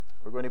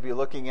We're going to be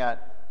looking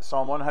at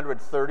Psalm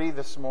 130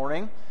 this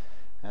morning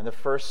and the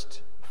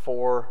first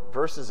 4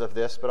 verses of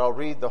this, but I'll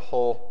read the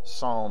whole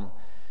psalm.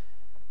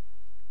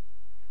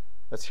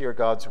 Let's hear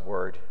God's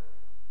word.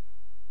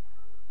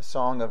 A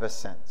song of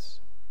ascents.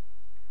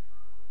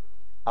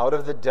 Out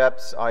of the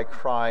depths I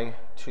cry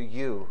to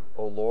you,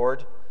 O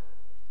Lord.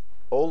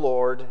 O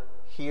Lord,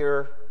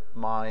 hear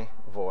my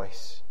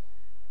voice.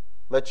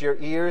 Let your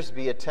ears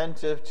be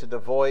attentive to the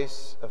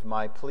voice of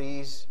my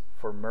pleas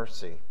for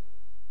mercy.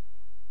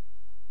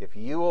 If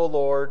you, O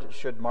Lord,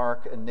 should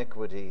mark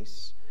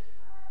iniquities,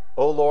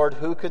 O Lord,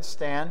 who could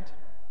stand?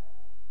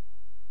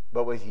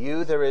 But with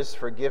you there is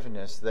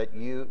forgiveness, that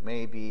you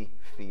may be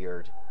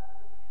feared.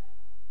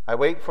 I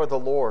wait for the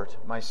Lord,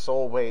 my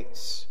soul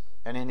waits,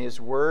 and in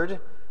his word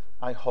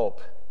I hope.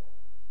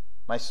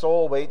 My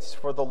soul waits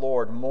for the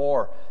Lord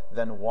more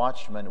than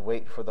watchmen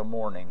wait for the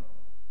morning.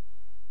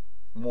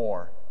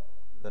 More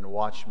than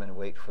watchmen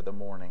wait for the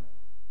morning.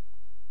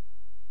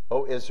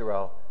 O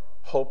Israel,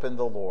 hope in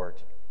the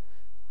Lord.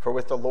 For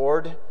with the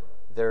Lord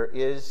there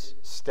is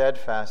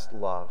steadfast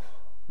love,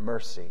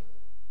 mercy,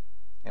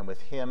 and with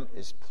him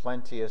is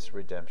plenteous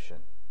redemption.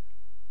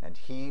 And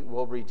he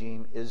will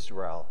redeem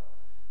Israel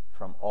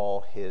from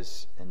all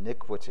his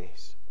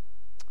iniquities.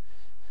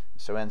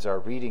 So ends our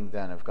reading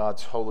then of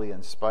God's holy,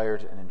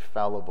 inspired, and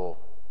infallible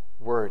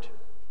word.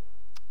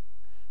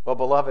 Well,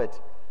 beloved,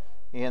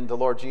 in the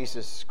Lord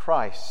Jesus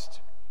Christ,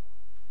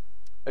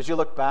 as you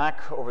look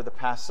back over the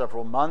past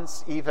several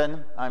months,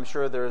 even, I'm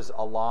sure there's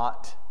a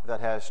lot that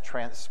has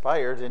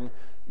transpired in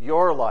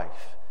your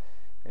life.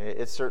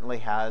 It certainly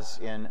has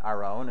in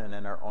our own and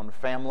in our own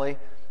family.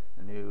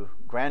 New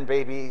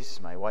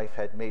grandbabies, my wife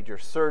had major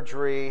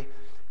surgery.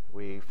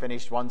 We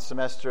finished 1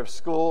 semester of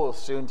school,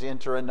 soon to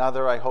enter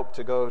another. I hope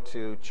to go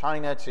to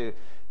China to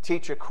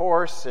teach a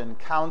course in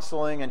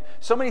counseling, and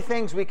so many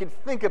things we could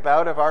think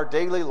about of our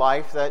daily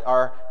life that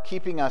are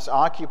keeping us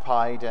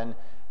occupied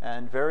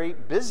and very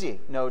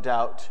busy, no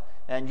doubt.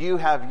 And you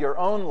have your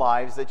own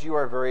lives that you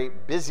are very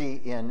busy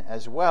in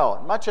as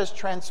well. Much has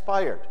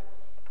transpired.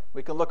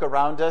 We can look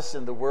around us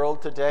in the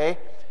world today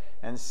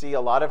and see a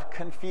lot of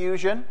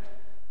confusion,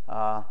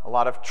 a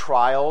lot of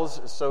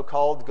trials,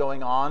 so-called,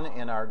 going on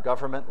in our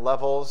government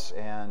levels,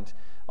 and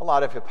a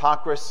lot of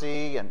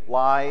hypocrisy and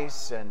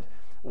lies and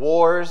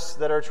wars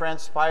that are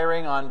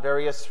transpiring on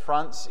various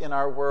fronts in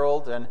our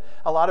world, and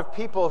a lot of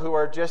people who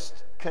are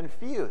just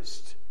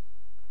confused.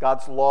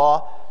 God's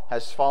law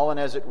has fallen,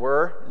 as it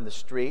were, in the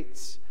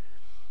streets.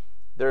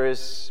 There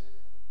is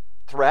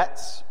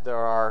threats, there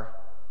are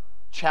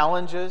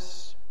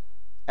challenges,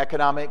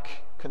 economic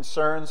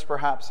concerns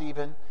perhaps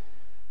even.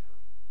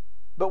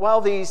 But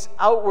while these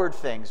outward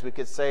things, we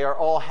could say, are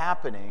all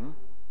happening,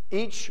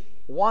 each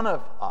one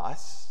of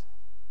us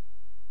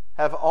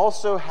have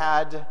also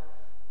had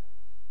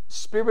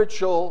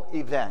spiritual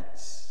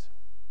events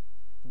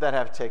that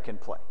have taken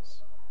place.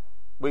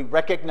 We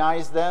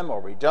recognize them or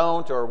we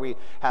don't, or we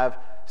have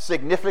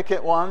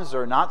significant ones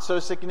or not so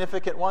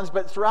significant ones.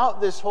 But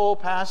throughout this whole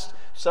past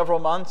several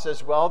months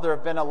as well, there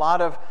have been a lot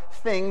of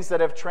things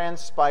that have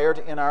transpired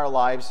in our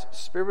lives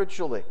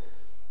spiritually.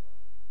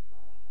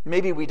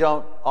 Maybe we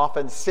don't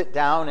often sit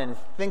down and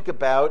think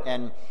about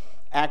and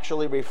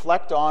actually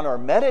reflect on or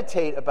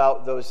meditate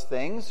about those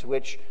things,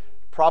 which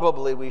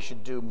probably we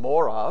should do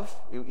more of.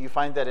 You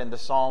find that in the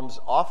Psalms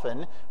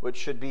often, which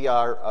should be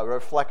a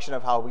reflection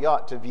of how we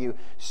ought to view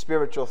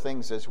spiritual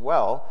things as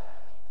well.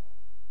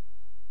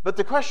 But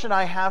the question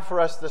I have for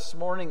us this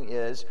morning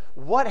is,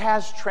 what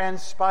has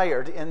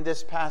transpired in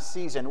this past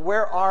season?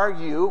 Where are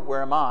you,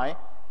 where am I,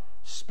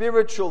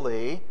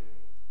 spiritually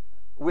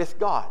with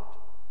God?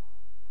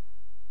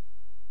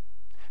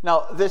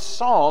 Now, this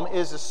psalm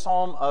is a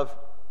psalm of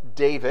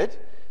David.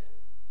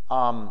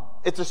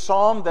 It's a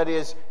psalm that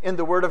is in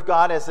the Word of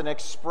God as an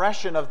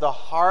expression of the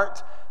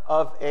heart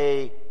of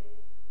a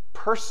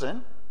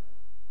person.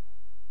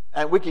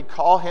 And we could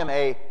call him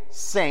a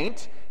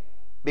saint,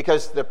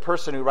 because the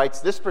person who writes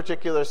this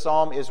particular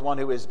psalm is one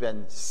who has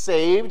been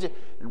saved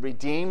and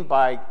redeemed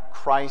by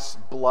Christ's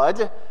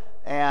blood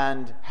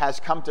and has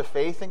come to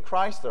faith in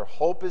Christ. Their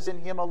hope is in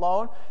him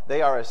alone.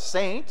 They are a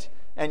saint,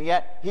 and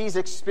yet he's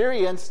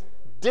experienced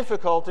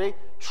difficulty,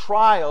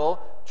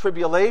 trial,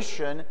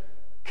 tribulation,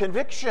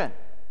 conviction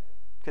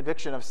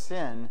of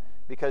sin,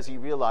 because he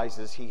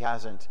realizes he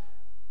hasn't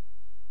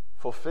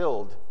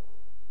fulfilled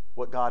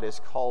what God has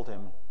called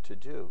him to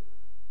do.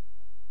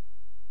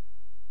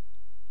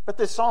 But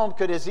this psalm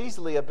could as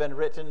easily have been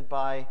written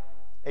by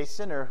a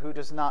sinner who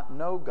does not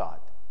know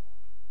God,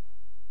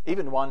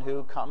 even one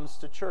who comes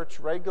to church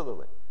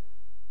regularly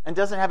and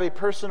doesn't have a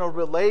personal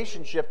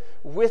relationship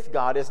with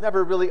God, has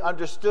never really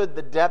understood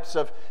the depths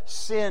of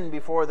sin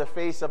before the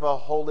face of a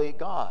holy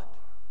God,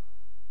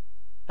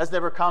 has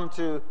never come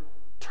to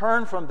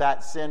turn from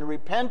that sin,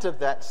 repent of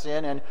that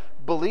sin, and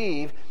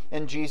believe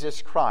in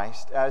Jesus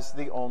Christ as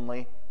the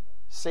only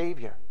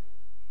Savior.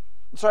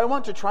 So I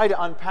want to try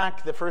to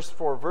unpack the first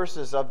 4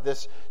 verses of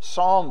this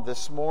psalm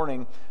this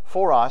morning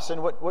for us,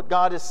 and what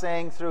God is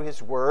saying through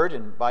his word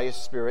and by his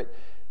Spirit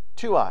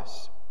to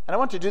us. And I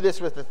want to do this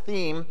with the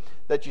theme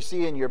that you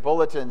see in your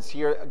bulletins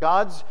here,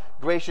 God's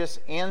gracious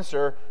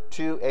answer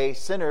to a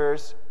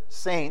sinner's,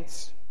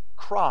 saint's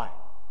cry,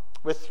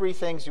 with three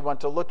things we want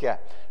to look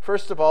at.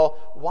 First of all,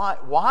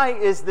 why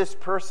is this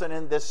person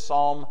in this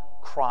psalm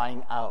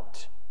crying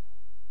out?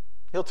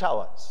 He'll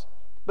tell us.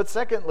 But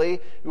secondly,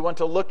 we want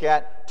to look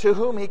at to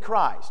whom he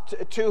cries.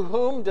 To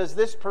whom does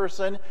this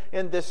person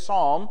in this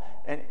psalm,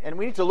 and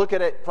we need to look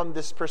at it from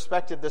this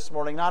perspective this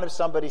morning, not of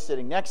somebody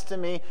sitting next to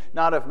me,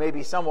 not of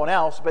maybe someone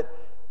else, but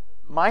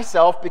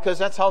myself, because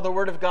that's how the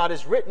Word of God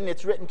is written.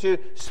 It's written to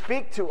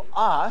speak to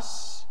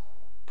us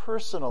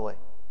personally.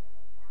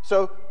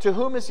 So, to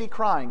whom is he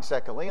crying,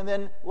 secondly? And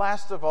then,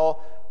 last of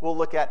all, we'll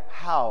look at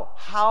how.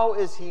 How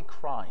is he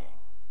crying?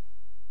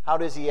 How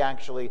does he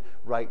actually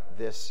write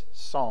this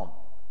psalm?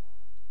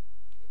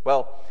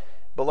 Well,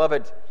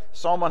 beloved,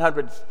 Psalm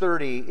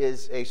 130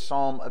 is a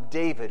psalm of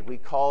David. We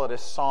call it a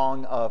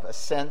song of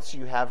ascents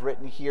you have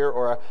written here,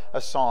 or a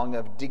song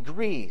of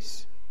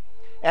degrees.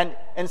 And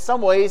in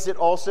some ways, it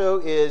also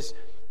is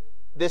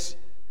this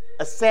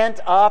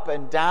ascent up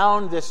and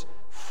down, this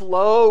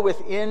flow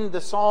within the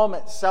psalm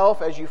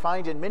itself, as you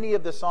find in many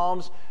of the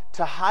psalms,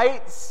 to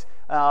heights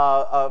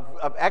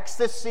of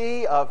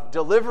ecstasy, of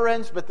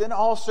deliverance, but then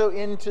also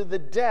into the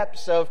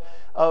depths of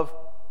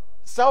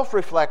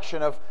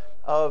self-reflection,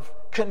 of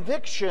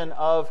conviction,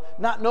 of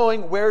not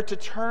knowing where to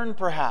turn,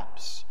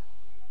 perhaps.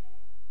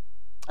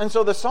 And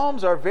so the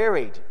Psalms are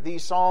varied.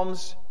 These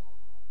Psalms,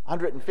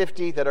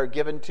 150 that are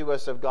given to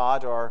us of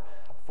God, are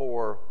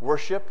for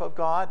worship of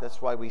God.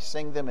 That's why we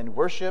sing them in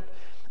worship.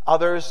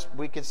 Others,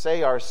 we could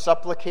say, are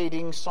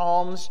supplicating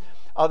Psalms.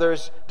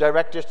 Others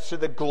direct us to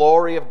the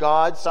glory of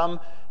God. Some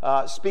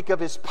speak of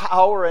His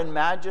power and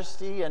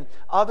majesty. And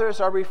others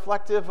are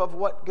reflective of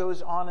what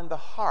goes on in the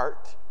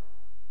heart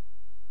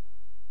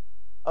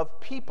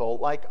of people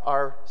like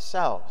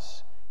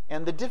ourselves,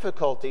 and the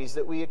difficulties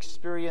that we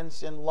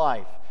experience in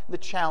life, the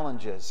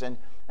challenges, and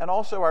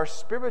also our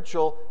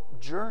spiritual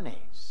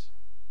journeys.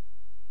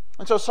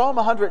 And so Psalm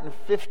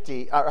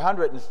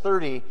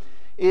 130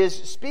 is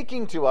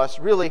speaking to us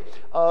really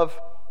of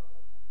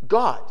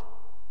God.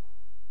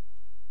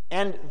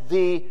 And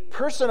the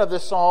person of the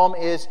psalm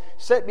is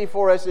set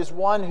before us as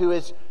one who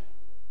is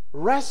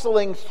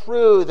wrestling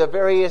through the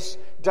various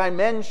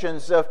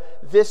dimensions of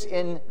this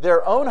in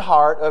their own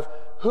heart, of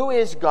who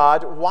is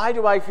God? Why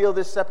do I feel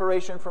this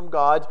separation from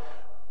God?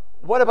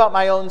 What about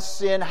my own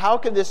sin? How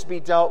can this be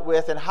dealt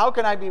with? And how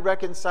can I be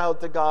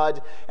reconciled to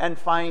God and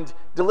find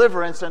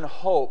deliverance and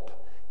hope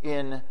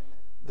in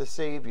the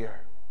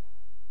Savior?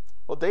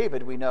 Well,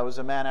 David, we know, is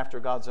a man after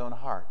God's own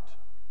heart.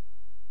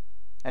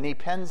 And he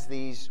pens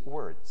these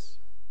words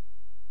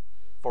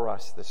for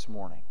us this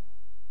morning.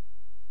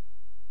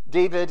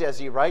 David, as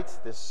he writes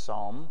this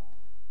psalm,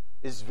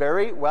 is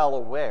very well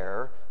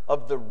aware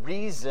of the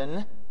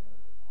reason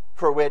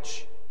for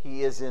which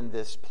he is in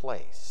this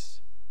place.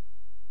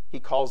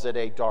 He calls it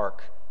a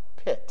dark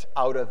pit.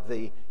 Out of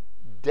the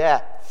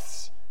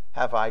depths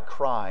have I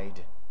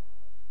cried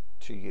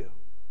to you.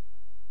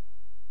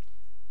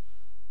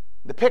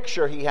 The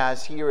picture he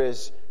has here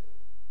is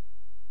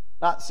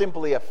not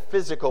simply a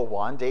physical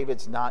one.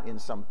 David's not in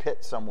some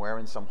pit somewhere,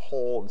 in some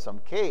hole, in some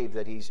cave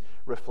that he's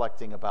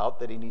reflecting about,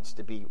 that he needs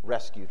to be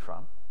rescued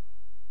from.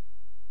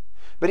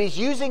 But he's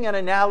using an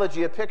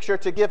analogy, a picture,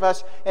 to give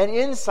us an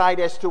insight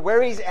as to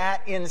where he's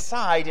at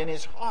inside in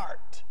his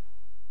heart.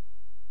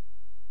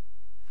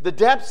 The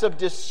depths of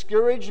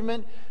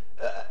discouragement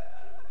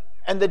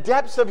and the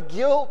depths of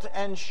guilt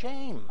and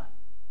shame.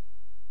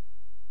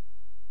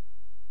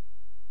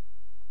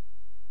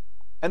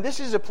 And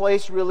this is a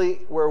place really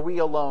where we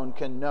alone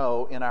can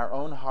know in our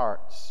own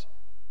hearts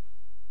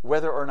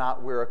whether or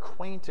not we're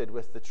acquainted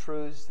with the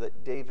truths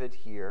that David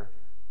here,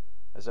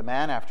 as a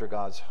man after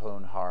God's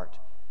own heart,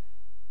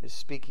 is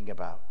speaking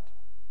about.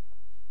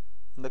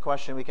 And the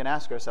question we can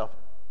ask ourselves,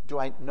 do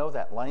I know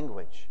that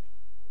language?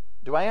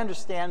 Do I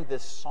understand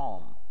this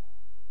psalm?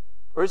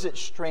 Or is it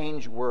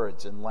strange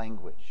words and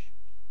language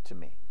to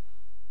me?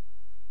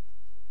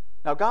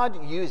 Now,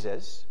 God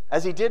uses,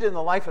 as he did in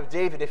the life of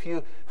David, if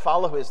you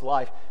follow his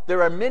life,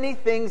 there are many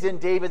things in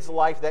David's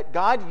life that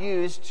God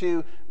used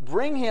to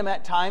bring him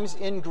at times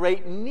in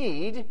great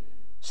need,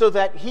 so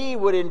that he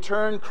would in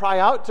turn cry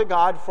out to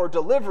God for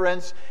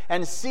deliverance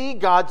and see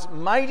God's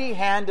mighty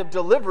hand of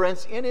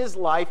deliverance in his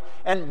life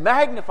and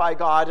magnify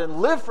God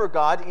and live for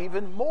God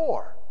even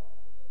more.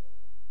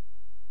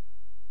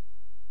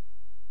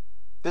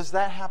 Does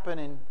that happen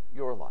in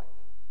your life?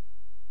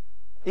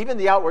 Even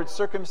the outward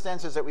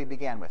circumstances that we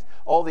began with,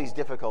 all these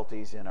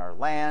difficulties in our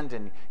land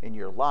and in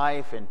your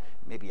life, and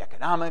maybe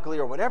economically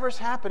or whatever's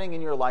happening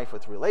in your life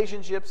with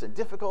relationships and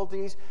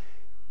difficulties,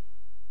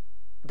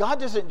 God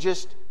doesn't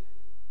just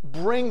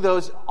bring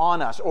those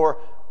on us or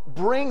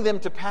bring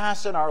them to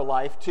pass in our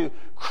life to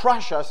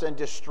crush us and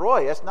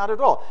destroy us. Not at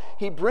all.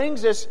 He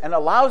brings us and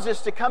allows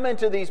us to come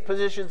into these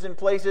positions and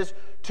places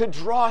to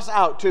draw us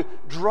out, to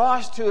draw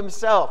us to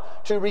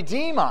himself, to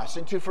redeem us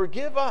and to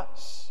forgive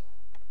us.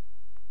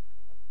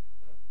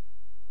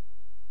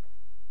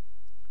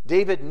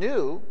 David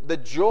knew the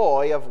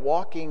joy of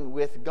walking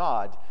with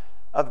God,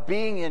 of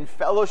being in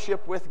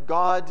fellowship with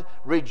God,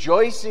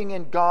 rejoicing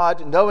in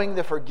God, knowing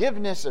the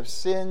forgiveness of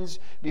sins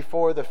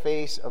before the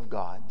face of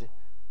God.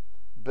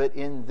 But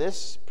in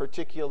this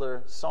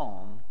particular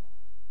psalm,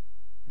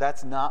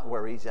 that's not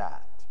where he's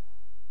at.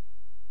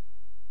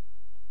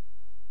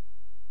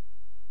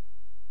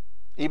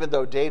 Even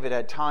though David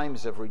had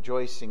times of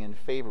rejoicing in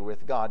favor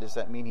with God, does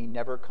that mean he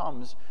never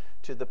comes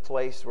to the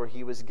place where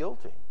he was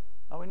guilty?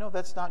 Oh, we know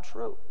that's not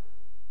true.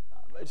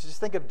 Let's just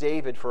think of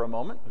David for a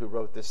moment, who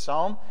wrote this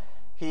psalm.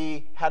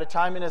 He had a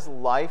time in his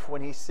life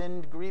when he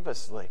sinned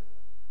grievously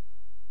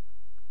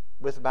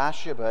with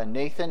Bathsheba. And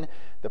Nathan,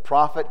 the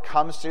prophet,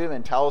 comes to him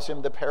and tells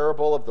him the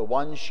parable of the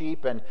one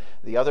sheep and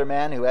the other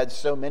man who had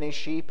so many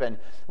sheep. And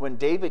when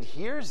David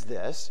hears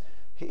this,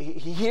 he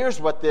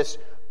hears what this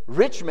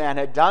rich man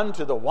had done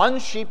to the one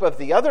sheep of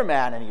the other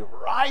man, and he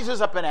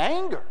rises up in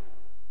anger.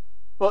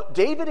 Well,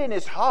 David in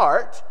his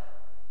heart,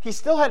 he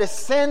still had a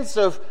sense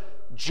of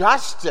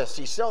justice.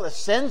 He still had a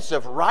sense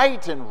of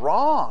right and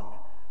wrong.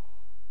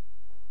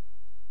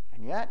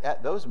 And yet,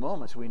 at those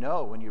moments, we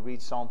know when you read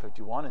Psalm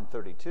 51 and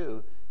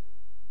 32,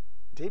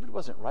 David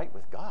wasn't right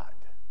with God.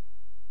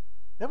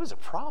 There was a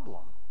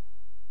problem.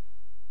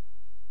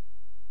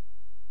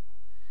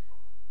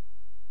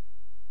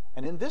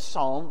 And in this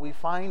psalm, we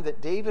find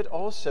that David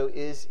also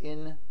is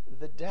in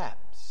the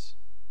depths.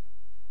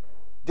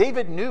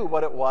 David knew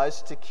what it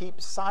was to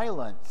keep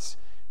silence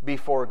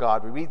before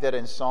God. We read that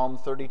in Psalm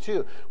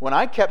 32. When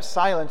I kept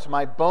silence,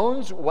 my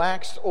bones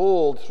waxed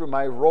old through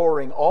my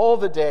roaring all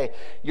the day.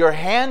 Your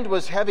hand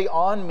was heavy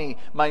on me.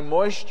 My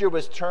moisture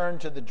was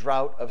turned to the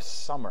drought of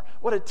summer.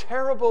 What a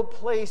terrible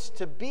place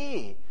to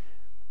be.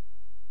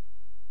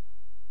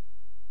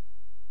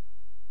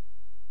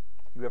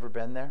 You ever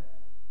been there?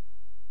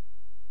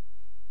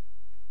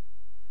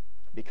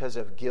 Because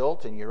of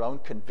guilt and your own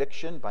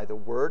conviction by the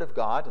Word of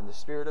God and the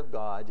Spirit of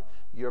God,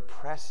 you're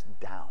pressed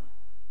down.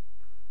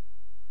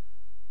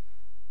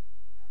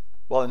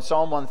 Well, in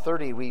Psalm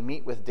 130, we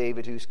meet with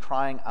David, who's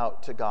crying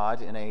out to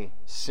God in a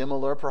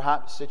similar,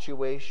 perhaps,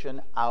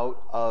 situation.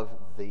 Out of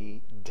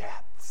the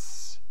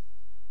depths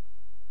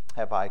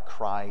have I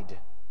cried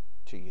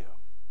to you.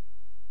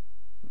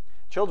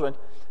 Children,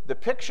 the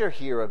picture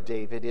here of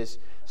David is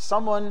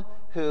someone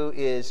who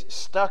is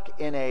stuck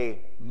in a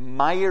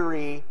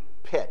miry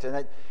pit.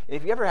 And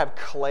if you ever have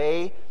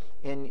clay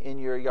in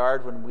your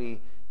yard, when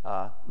we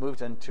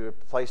moved into a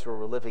place where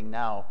we're living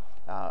now,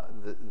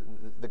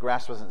 the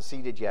grass wasn't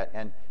seeded yet,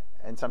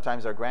 and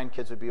sometimes our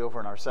grandkids would be over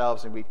and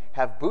ourselves, and we'd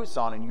have boots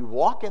on, and you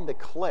walk in the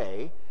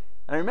clay.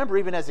 And I remember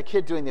even as a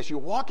kid doing this, you're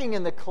walking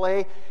in the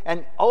clay,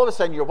 and all of a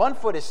sudden your one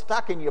foot is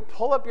stuck, and you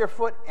pull up your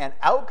foot, and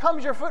out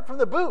comes your foot from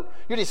the boot.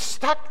 You're just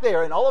stuck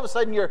there, and all of a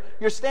sudden you're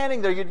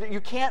standing there.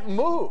 You can't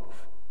move.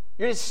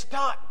 You're just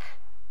stuck.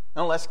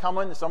 Unless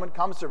someone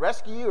comes to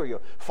rescue you, or you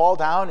fall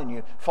down and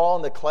you fall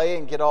in the clay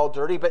and get all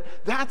dirty. But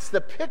that's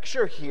the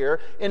picture here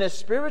in a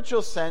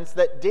spiritual sense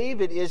that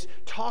David is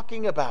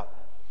talking about.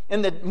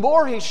 And the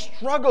more he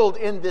struggled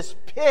in this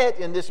pit,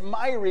 in this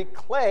miry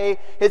clay,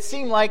 it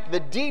seemed like the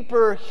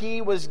deeper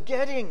he was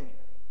getting.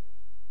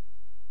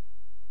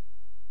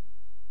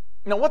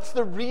 Now, what's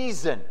the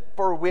reason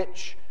for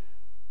which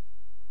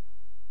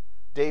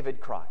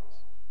David cries?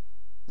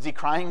 Is he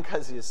crying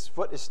because his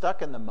foot is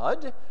stuck in the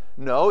mud?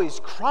 No, he's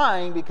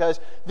crying because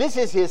this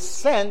is his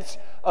sense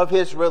of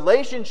his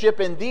relationship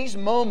in these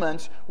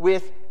moments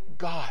with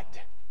God.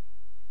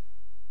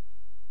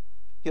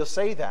 He'll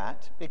say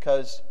that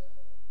because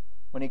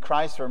when he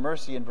cries for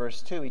mercy in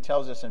verse 2, he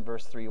tells us in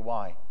verse 3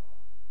 why.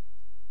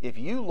 If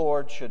you,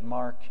 Lord, should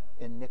mark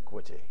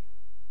iniquity,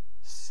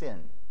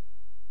 sin,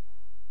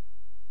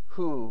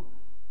 who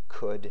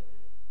could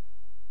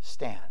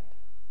stand?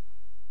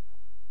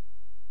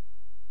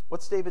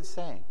 What's David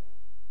saying?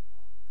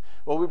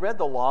 Well, we read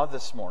the law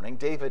this morning.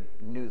 David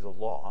knew the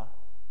law.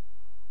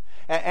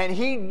 And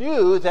he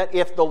knew that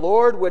if the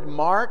Lord would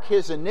mark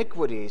his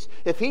iniquities,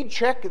 if he'd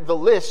check the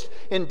list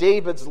in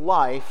David's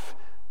life,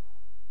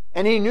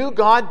 and he knew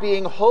God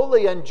being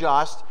holy and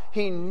just,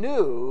 he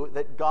knew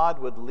that God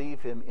would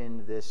leave him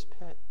in this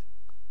pit.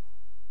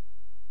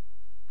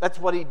 That's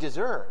what he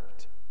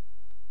deserved.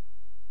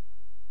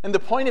 And the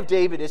point of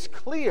David is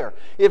clear.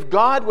 If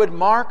God would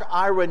mark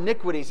our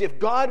iniquities, if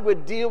God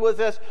would deal with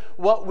us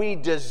what we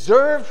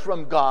deserved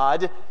from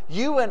God,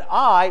 you and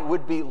I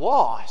would be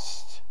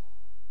lost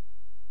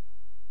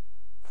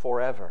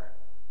forever.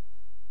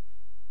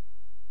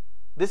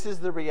 This is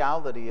the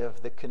reality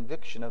of the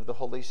conviction of the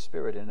Holy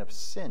Spirit and of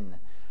sin.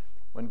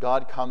 When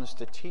God comes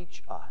to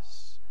teach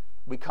us,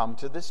 we come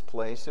to this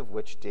place of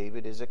which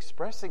David is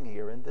expressing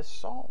here in this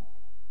psalm.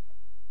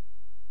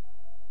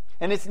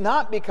 And it's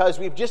not because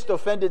we've just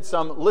offended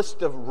some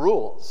list of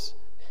rules,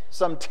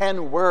 some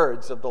 10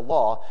 words of the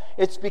law.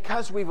 It's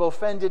because we've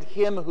offended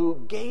him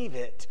who gave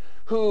it,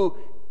 who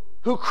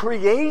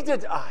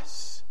created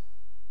us.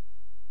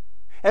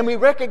 And we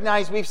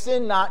recognize we've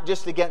sinned not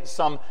just against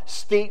some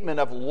statement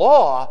of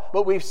law,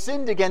 but we've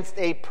sinned against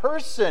a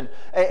person,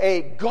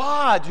 a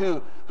God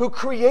who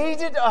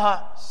created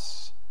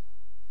us.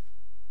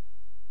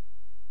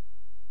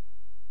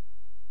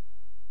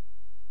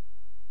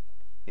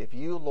 If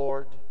you,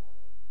 Lord,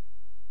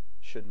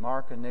 should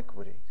mark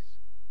iniquities,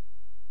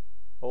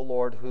 O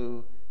Lord,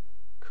 who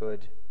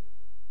could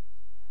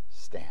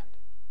stand?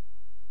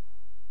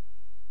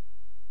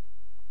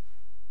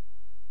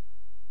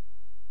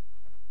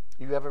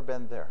 You ever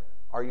been there?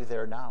 Are you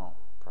there now,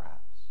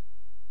 perhaps?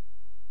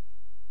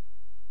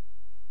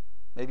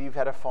 Maybe you've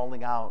had a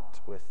falling out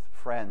with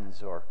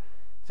friends, or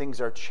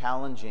things are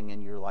challenging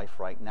in your life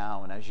right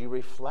now. And as you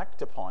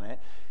reflect upon it,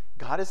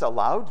 God has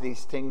allowed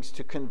these things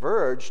to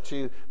converge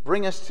to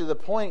bring us to the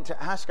point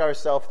to ask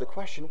ourselves the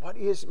question, what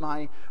is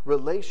my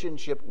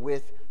relationship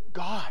with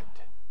God?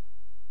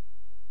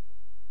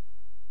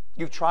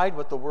 You've tried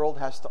what the world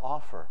has to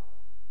offer,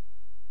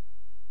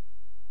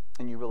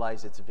 and you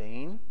realize it's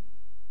vain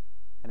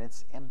and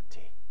it's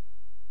empty.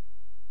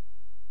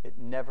 It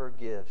never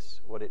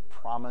gives what it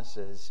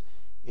promises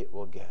it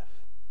will give.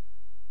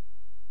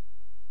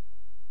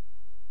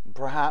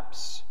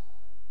 Perhaps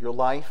your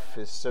life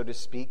is, so to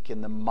speak, in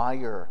the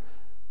mire,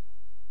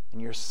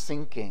 and you're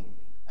sinking,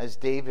 as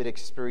David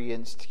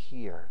experienced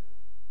here.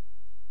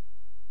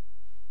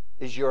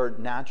 Is your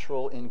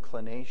natural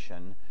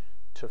inclination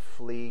to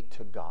flee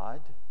to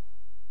God?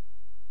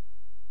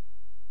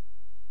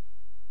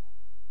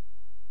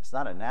 It's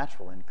not a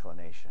natural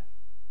inclination.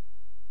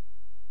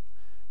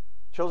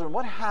 Children,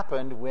 what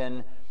happened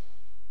when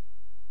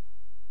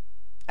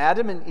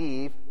Adam and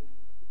Eve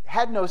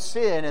had no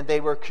sin and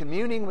they were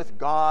communing with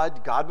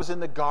God? God was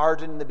in the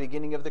garden in the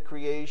beginning of the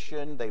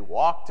creation. They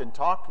walked and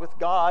talked with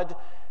God.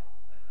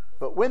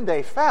 But when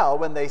they fell,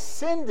 when they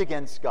sinned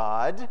against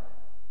God,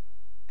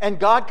 and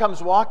God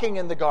comes walking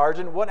in the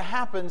garden, what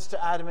happens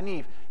to Adam and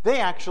Eve? They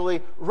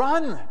actually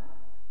run.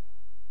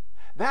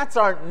 That's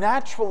our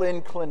natural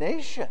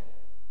inclination.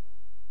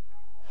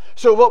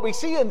 So what we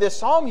see in this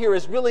psalm here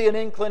is really an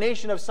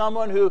inclination of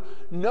someone who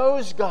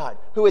knows God,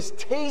 who has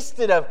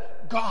tasted of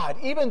God,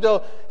 even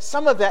though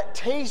some of that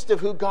taste of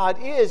who God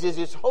is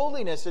His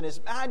holiness and His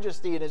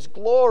majesty and His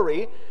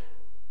glory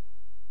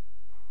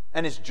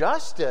and His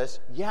justice,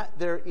 yet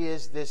there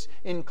is this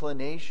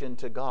inclination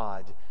to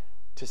God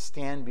to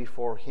stand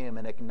before Him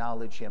and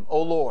acknowledge Him.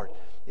 Oh Lord,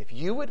 if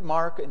you would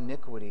mark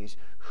iniquities,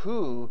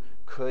 who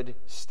could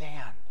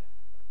stand?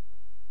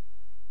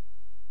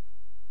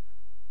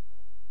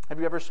 Have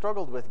you ever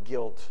struggled with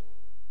guilt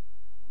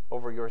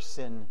over your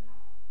sin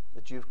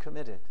that you've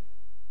committed?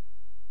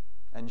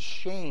 And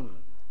shame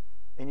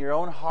in your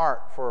own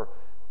heart for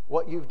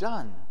what you've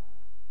done?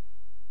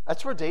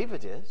 That's where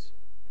David is.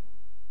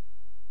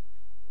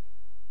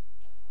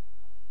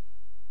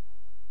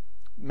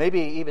 Maybe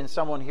even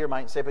someone here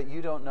might say, but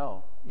you don't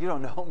know. You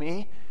don't know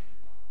me.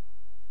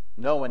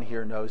 No one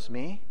here knows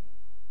me.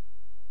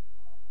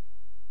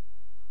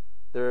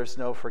 There's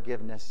no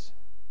forgiveness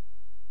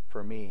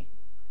for me.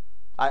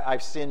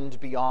 I've sinned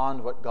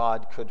beyond what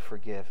God could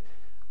forgive.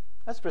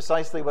 That's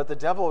precisely what the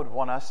devil would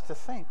want us to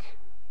think.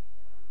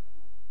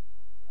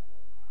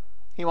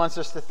 He wants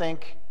us to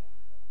think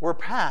we're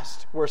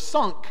past, we're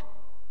sunk,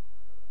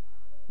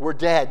 we're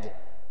dead.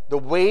 The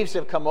waves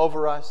have come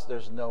over us,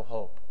 there's no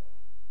hope.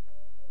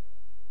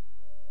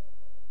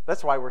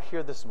 That's why we're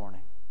here this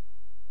morning.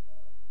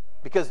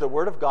 Because the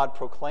Word of God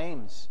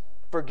proclaims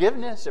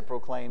forgiveness, it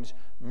proclaims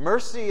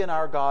mercy in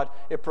our God,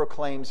 it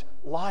proclaims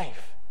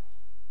life.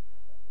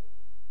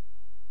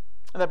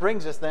 And that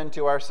brings us then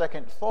to our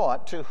second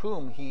thought, to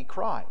whom he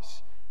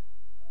cries.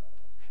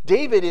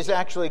 David is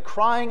actually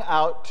crying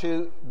out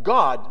to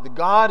God, the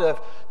God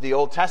of the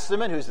Old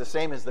Testament, who's the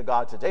same as the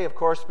God today, of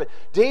course, but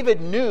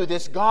David knew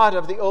this God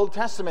of the Old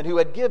Testament who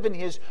had given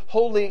his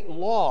holy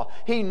law.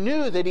 He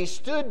knew that he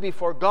stood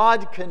before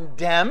God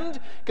condemned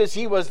because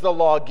he was the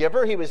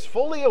lawgiver. He was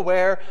fully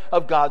aware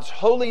of God's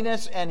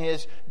holiness and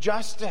His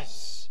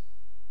justice.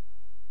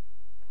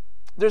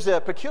 There's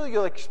a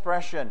peculiar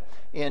expression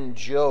in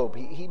Job.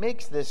 He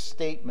makes this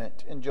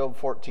statement in Job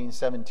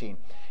 14:17.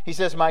 He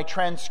says, "My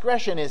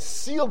transgression is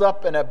sealed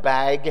up in a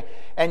bag,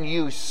 and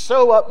you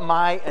sew up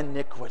my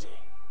iniquity."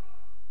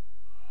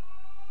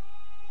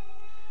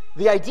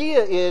 The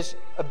idea is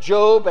of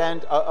Job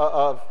and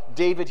of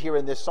David here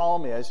in this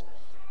psalm is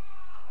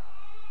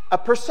a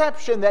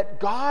perception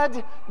that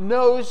God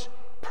knows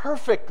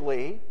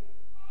perfectly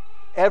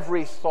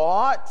every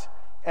thought,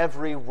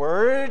 every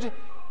word,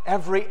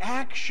 every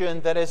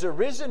action that has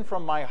arisen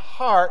from my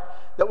heart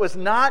that was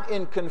not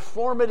in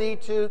conformity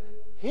to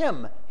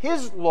Him,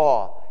 His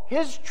law,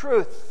 His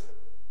truth.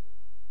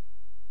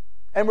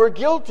 And we're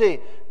guilty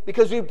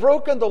because we've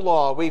broken the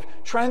law. We've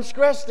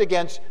transgressed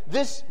against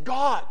this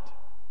God.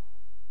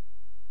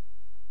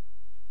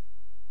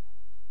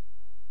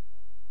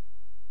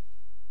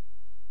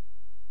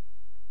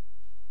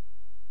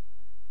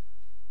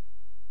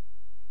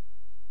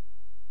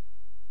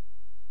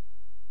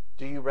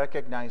 Do you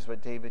recognize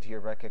what David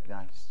here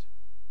recognized?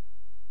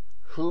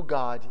 Who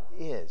God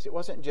is. It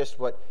wasn't just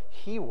what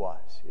he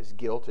was, his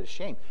guilt, his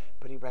shame,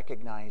 but he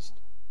recognized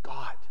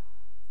God.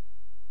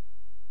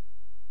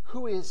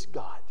 Who is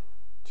God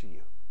to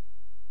you?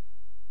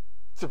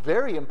 It's a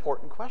very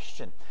important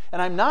question. And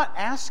I'm not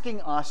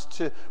asking us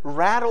to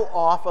rattle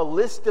off a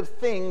list of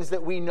things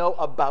that we know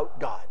about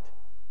God.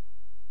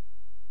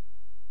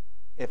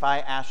 If I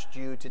asked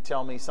you to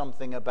tell me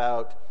something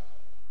about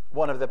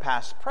one of the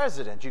past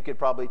presidents, you could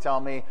probably tell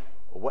me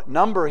what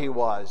number he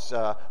was,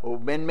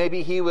 when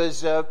maybe he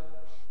was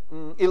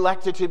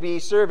elected to be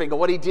serving, or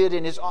what he did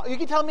in his... You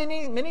can tell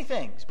me many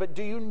things, but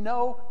do you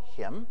know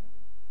him?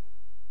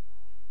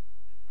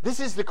 This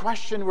is the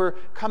question we're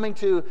coming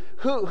to.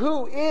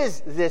 Who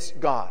is this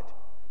God?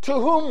 To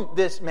whom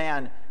this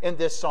man in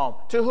this psalm,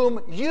 to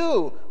whom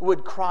you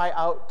would cry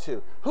out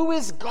to? Who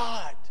is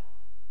God?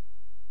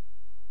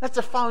 That's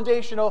a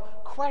foundational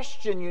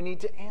question you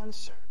need to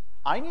answer.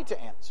 I need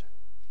to answer.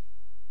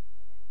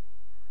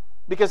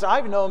 Because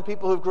I've known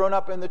people who've grown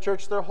up in the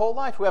church their whole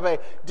life, who have a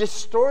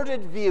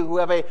distorted view, who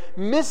have a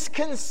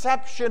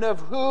misconception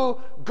of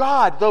who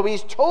God, though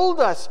He's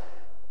told us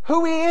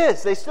who He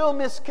is, they still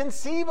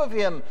misconceive of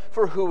Him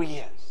for who He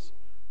is.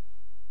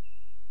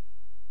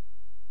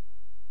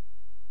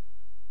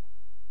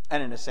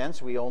 And in a sense,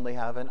 we only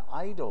have an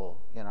idol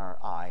in our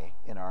eye,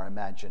 in our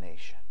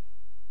imagination.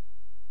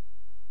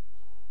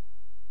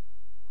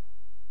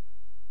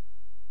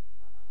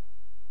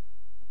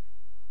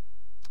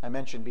 I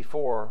mentioned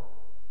before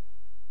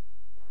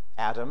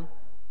Adam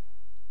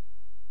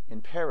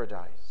in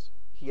paradise.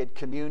 He had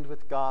communed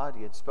with God,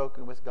 he had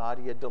spoken with God,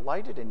 he had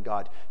delighted in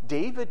God.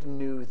 David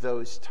knew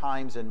those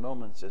times and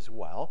moments as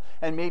well,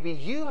 and maybe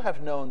you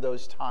have known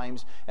those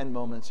times and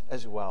moments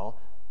as well.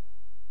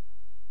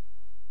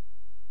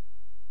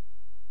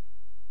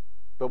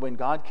 But when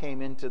God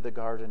came into the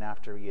garden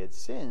after he had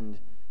sinned,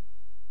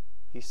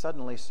 he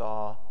suddenly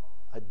saw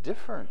a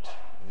different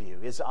view.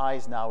 His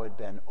eyes now had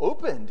been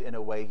opened in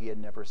a way he had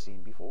never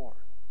seen before.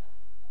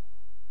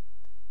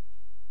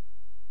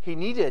 He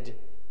needed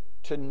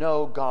to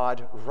know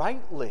God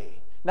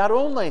rightly. Not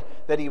only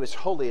that He was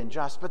holy and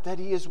just, but that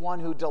He is one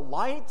who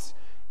delights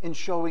in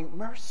showing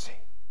mercy.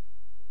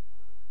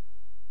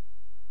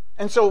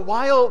 And so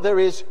while there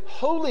is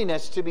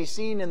holiness to be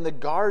seen in the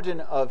Garden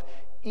of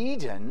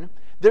Eden,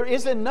 there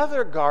is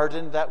another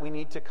garden that we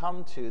need to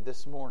come to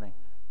this morning.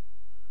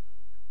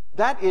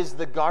 That is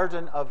the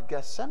Garden of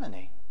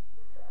Gethsemane.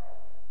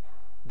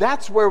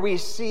 That's where we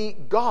see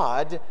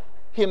God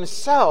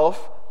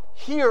Himself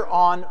here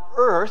on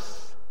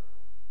earth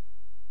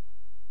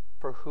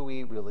for who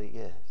He really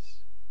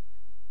is.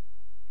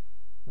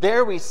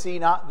 There we see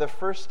not the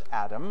first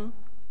Adam,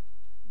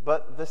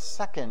 but the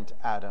second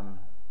Adam,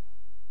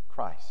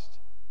 Christ.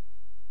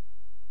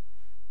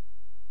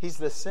 He's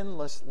the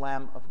sinless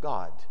Lamb of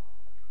God.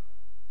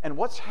 And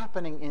what's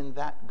happening in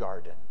that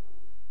garden?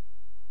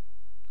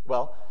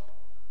 Well,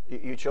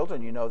 you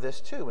children, you know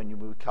this too. When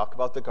we talk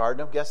about the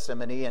Garden of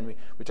Gethsemane and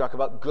we talk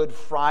about Good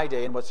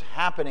Friday and what's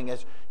happening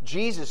as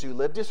Jesus, who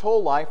lived his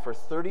whole life for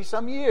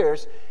 30-some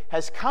years,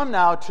 has come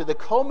now to the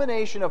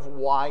culmination of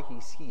why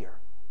he's here.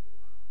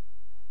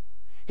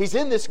 He's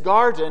in this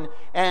garden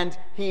and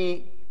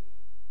he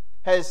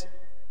has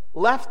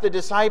left the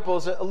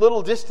disciples a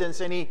little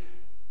distance, and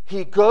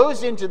he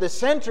goes into the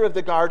center of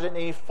the garden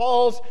and he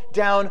falls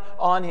down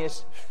on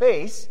his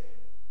face.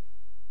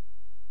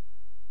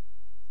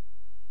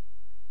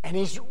 And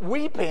he's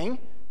weeping,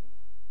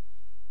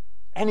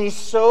 and he's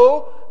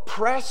so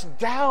pressed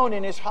down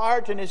in his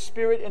heart and his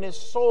spirit and his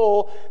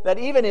soul that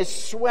even his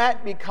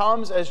sweat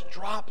becomes as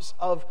drops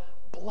of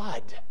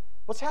blood.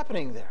 What's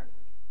happening there?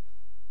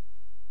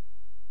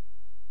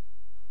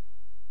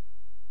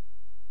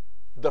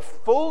 The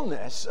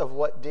fullness of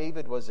what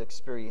David was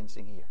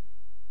experiencing here.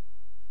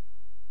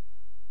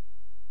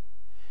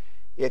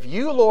 If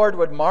you, Lord,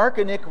 would mark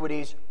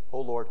iniquities,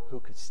 O Lord,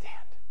 who could stand?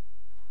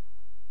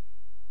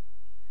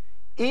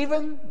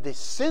 Even the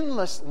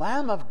sinless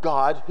Lamb of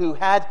God who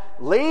had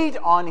laid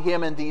on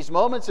him in these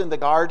moments in the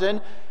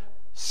garden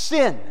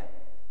sin,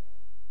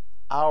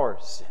 our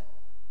sin,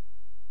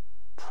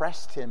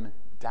 pressed him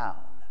down.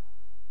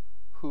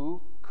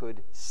 Who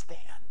could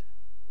stand?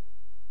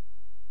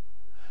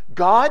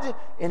 God,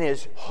 in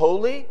his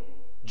holy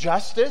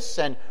justice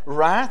and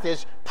wrath,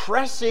 is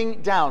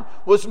pressing down,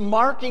 was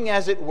marking,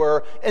 as it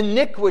were,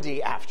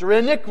 iniquity after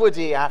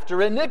iniquity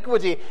after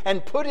iniquity,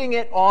 and putting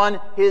it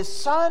on his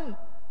Son.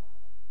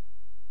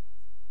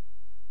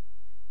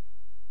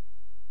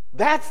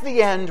 That's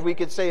the end, we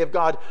could say, of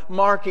God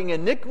marking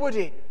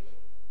iniquity.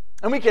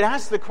 And we could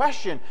ask the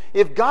question,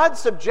 if God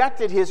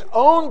subjected his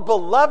own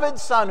beloved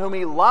Son, whom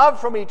he loved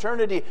from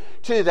eternity,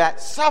 to that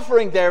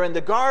suffering there in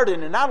the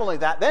garden, and not only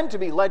that, then to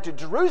be led to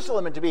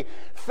Jerusalem and to be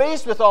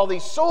faced with all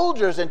these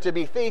soldiers and to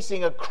be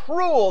facing a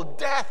cruel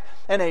death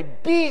and a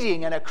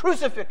beating and a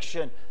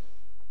crucifixion,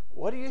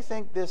 what do you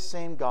think this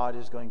same God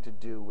is going to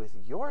do with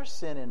your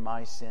sin and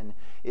my sin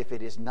if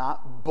it is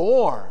not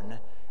borne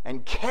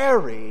and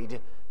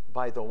carried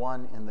by the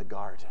one in the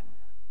Garden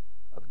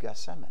of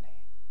Gethsemane?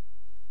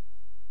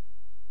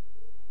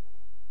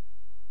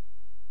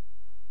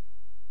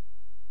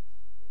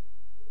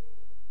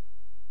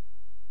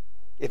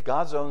 If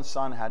God's own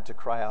Son had to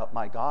cry out,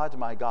 my God,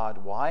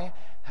 why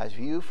have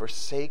you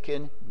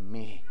forsaken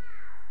me?"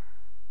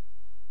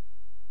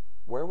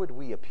 where would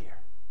we appear?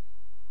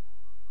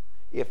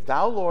 If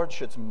thou, Lord,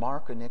 shouldst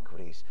mark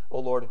iniquities, O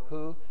Lord,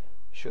 who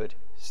should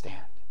stand?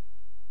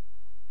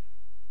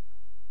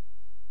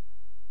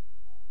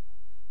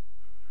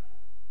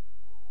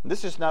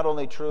 This is not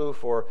only true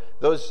for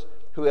those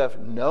who have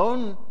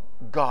known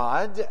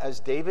God, as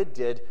David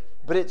did,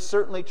 but it's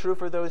certainly true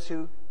for those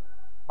who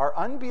are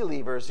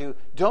unbelievers, who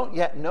don't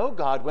yet know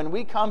God. When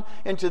we come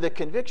into the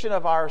conviction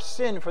of our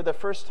sin for the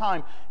first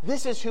time,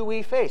 this is who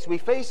we face. We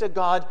face a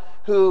God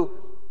who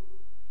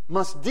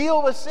must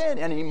deal with sin,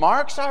 and He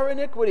marks our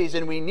iniquities,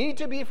 and we need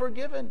to be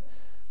forgiven.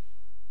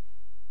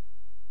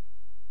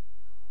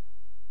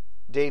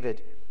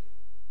 David,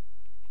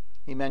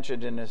 he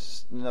mentioned in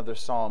another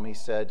psalm, he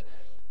said,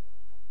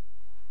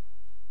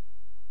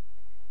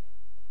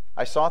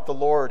 I sought the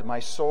Lord, my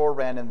soul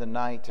ran in the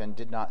night and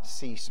did not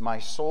cease. My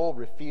soul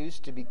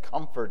refused to be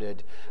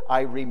comforted.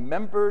 I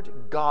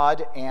remembered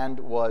God and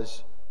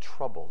was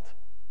troubled.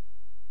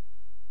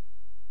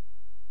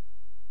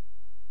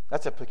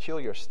 That's a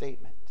peculiar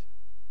statement.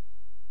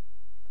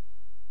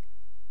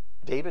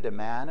 David, a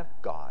man of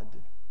God,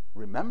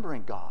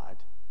 remembering God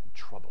and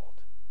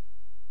troubled.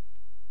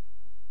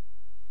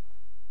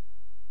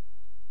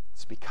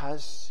 It's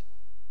because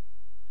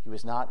he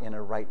was not in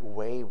a right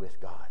way with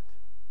God.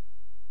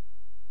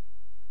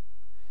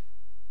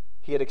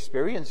 He had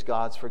experienced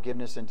God's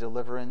forgiveness and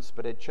deliverance,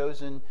 but had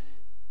chosen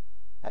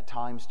at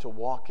times to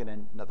walk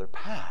in another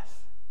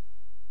path.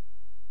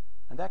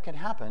 And that can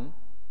happen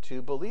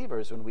to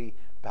believers when we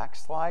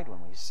backslide,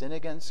 when we sin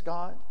against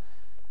God.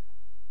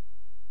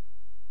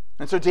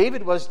 And so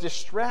David was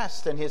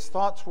distressed, and his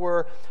thoughts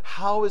were,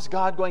 how is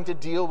God going to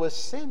deal with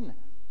sin?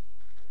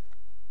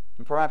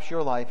 And perhaps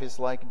your life is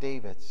like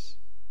David's.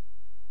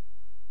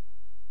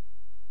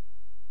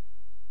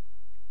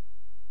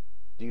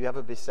 Do you have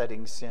a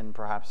besetting sin,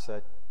 perhaps,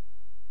 that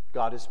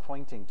God is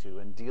pointing to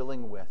and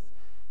dealing with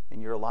in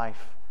your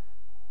life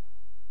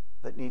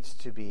that needs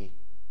to be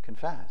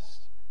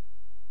confessed?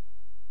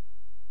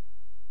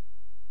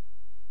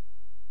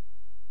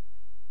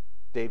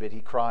 David,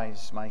 he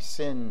cries, my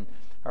sin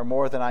are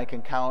more than I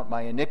can count.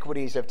 My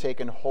iniquities have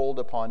taken hold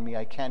upon me.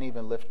 I can't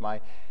even lift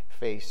my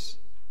face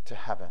to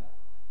heaven.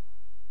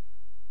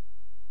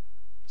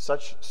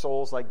 Such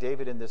souls like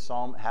David in this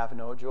psalm have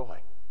no joy.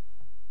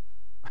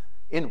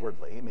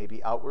 Inwardly,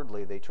 maybe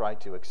outwardly, they try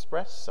to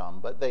express some,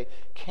 but they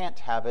can't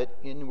have it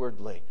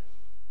inwardly.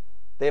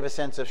 They have a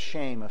sense of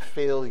shame, of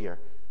failure.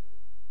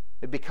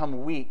 They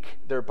become weak.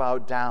 They're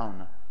bowed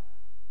down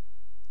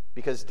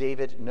because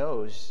David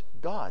knows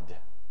God.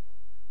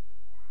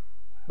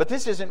 But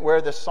this isn't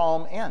where the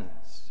psalm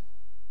ends.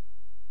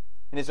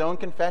 In his own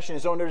confession,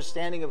 his own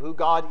understanding of who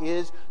God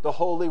is, the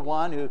Holy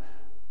One who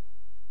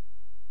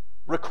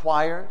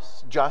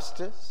requires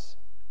justice,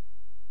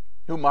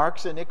 who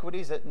marks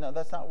iniquities,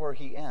 that's not where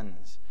he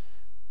ends.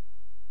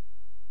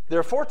 There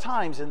are 4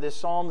 times in this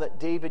psalm that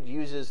David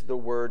uses the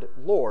word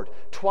Lord.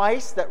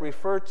 Twice that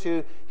refer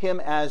to him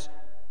as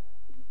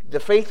the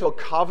faithful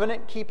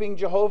covenant-keeping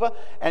Jehovah,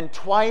 and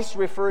twice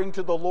referring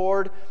to the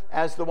Lord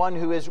as the one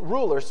who is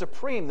ruler,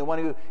 supreme, the one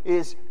who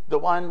is the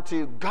one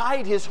to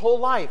guide his whole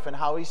life and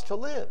how he's to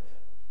live.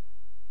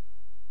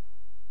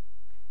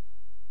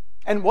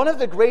 And one of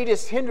the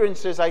greatest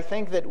hindrances, I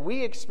think, that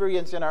we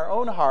experience in our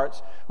own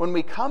hearts when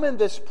we come in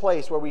this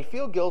place where we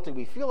feel guilty,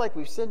 we feel like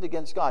we've sinned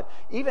against God,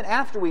 even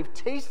after we've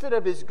tasted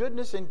of His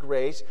goodness and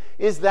grace,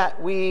 is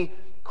that we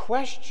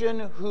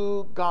question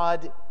who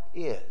God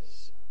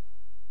is.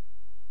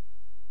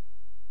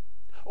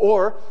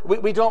 Or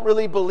we don't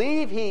really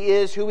believe He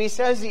is who He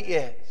says He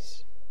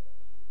is.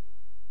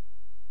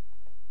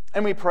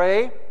 And we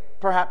pray,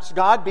 perhaps,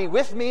 God be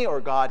with me,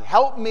 or God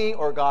help me,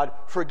 or God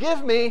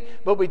forgive me,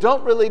 but we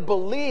don't really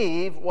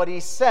believe what He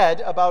said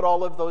about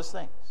all of those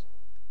things.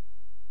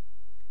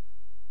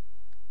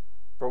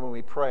 For when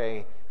we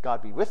pray,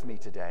 God be with me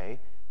today,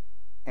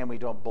 and we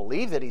don't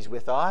believe that He's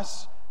with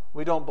us,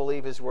 we don't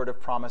believe His word of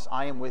promise,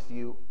 I am with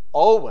you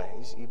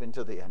always, even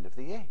to the end of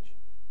the age.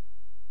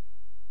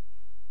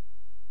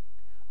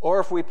 Or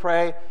if we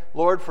pray,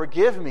 Lord,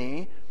 forgive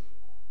me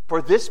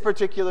for this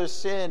particular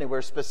sin, and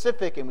we're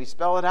specific and we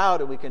spell it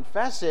out and we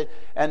confess it,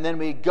 and then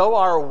we go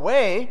our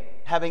way,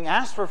 having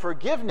asked for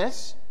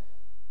forgiveness,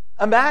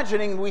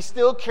 imagining we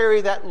still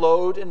carry that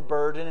load and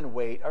burden and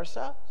weight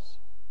ourselves.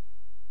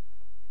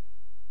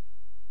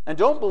 And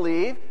don't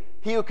believe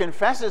he who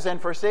confesses and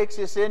forsakes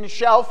his sin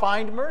shall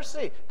find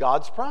mercy.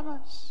 God's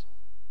promise.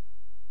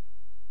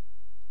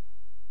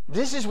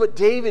 This is what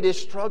David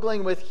is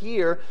struggling with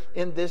here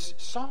in this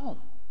psalm.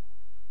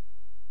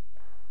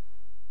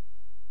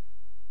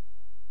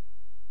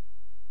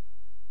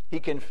 He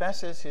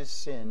confesses his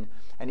sin,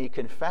 and he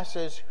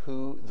confesses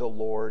who the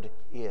Lord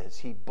is.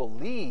 He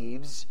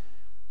believes,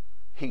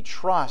 he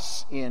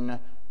trusts in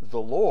the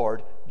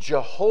Lord,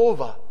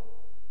 Jehovah.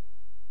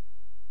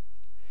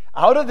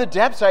 Out of the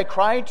depths I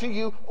cry to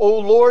you, O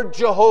Lord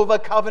Jehovah,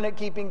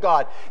 covenant-keeping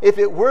God. If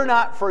it were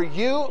not for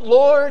you,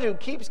 Lord, who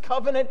keeps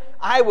covenant,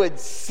 I would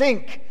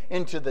sink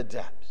into the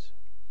depths.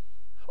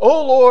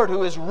 O Lord,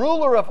 who is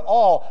ruler of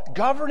all,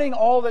 governing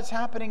all that's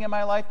happening in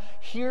my life,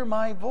 hear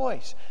my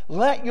voice.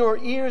 Let your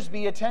ears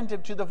be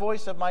attentive to the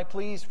voice of my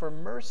pleas for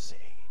mercy.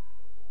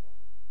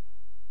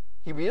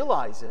 He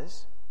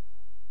realizes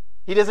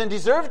he doesn't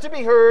deserve to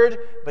be heard,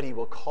 but he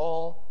will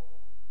call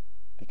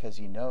because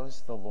he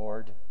knows the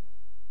Lord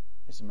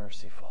is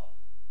merciful.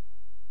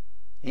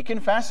 He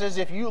confesses,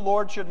 if you,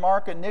 Lord, should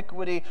mark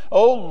iniquity,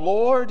 O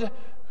Lord,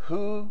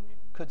 who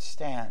could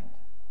stand?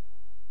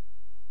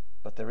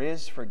 But there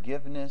is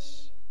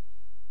forgiveness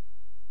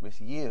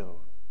with you,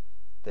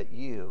 that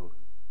you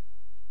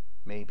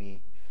may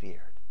be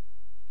feared.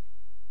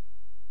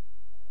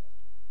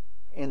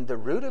 In the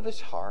root of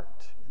his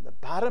heart, in the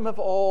bottom of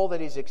all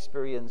that he's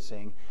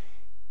experiencing,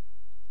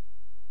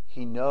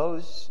 he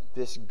knows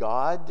this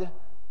God,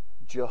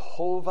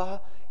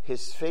 Jehovah,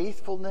 his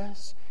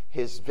faithfulness,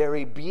 his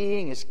very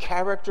being, his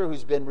character,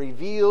 who's been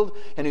revealed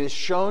and who is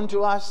shown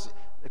to us.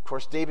 Of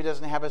course, David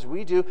doesn't have as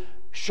we do,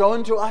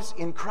 shown to us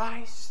in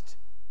Christ.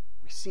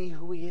 We see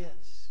who he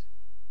is.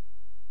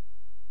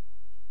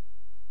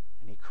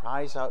 And he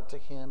cries out to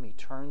him, he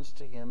turns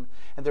to him.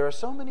 And there are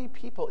so many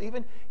people,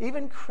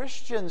 even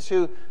Christians,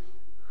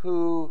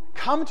 who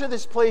come to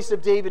this place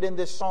of David in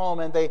this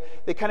psalm, and they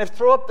kind of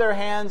throw up their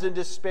hands in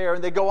despair,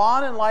 and they go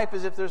on in life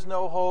as if there's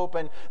no hope,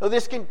 and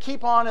this can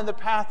keep on in the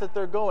path that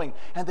they're going.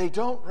 And they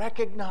don't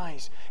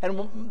recognize,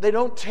 and they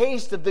don't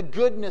taste of the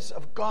goodness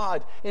of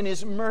God in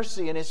his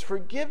mercy and his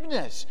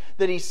forgiveness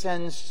that he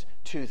sends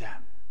to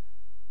them.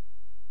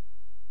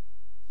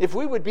 If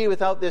we would be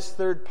without this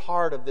third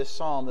part of this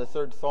psalm, the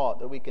third thought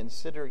that we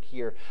consider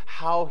here,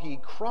 how he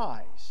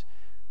cries,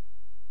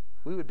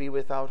 we would be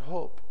without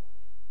hope.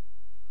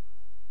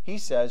 He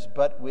says,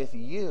 but with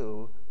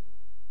you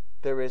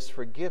there is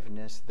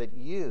forgiveness, that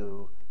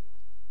you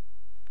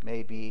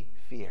may be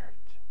feared.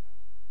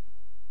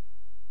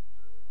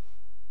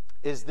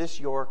 Is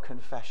this your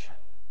confession?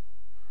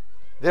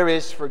 There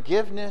is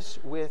forgiveness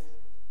with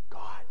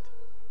God.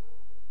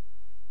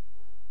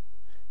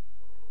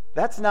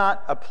 That's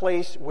not a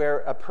place where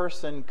a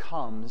person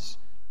comes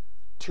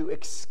to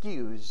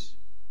excuse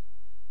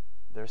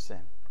their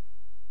sin,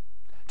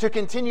 to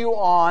continue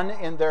on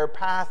in their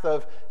path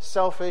of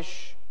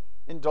selfish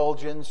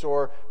indulgence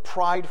or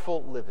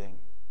prideful living.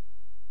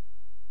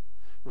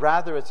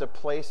 Rather, it's a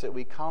place that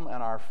we come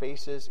on our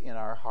faces, in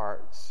our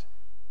hearts,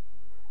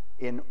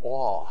 in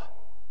awe,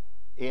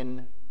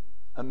 in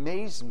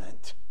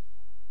amazement,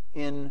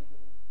 in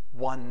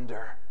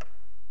wonder.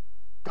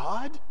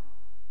 God,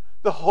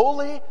 the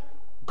holy,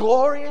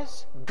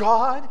 glorious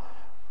God,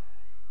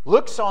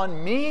 looks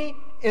on me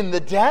in the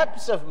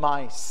depths of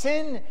my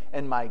sin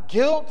and my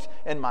guilt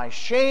and my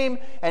shame,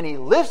 and he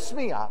lifts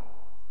me up.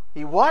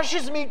 He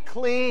washes me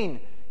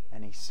clean,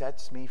 and he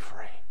sets me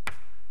free.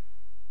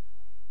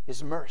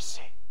 His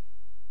mercy.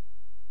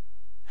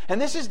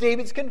 And this is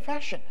David's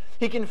confession.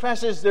 He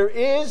confesses there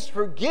is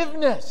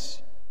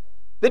forgiveness,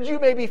 that you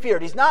may be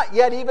feared. He's not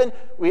yet even,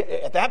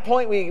 at that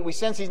point we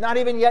sense he's not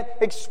even yet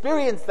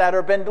experienced that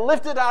or been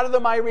lifted out of the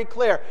miry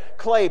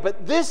clay.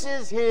 But this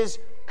is his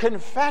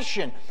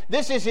confession.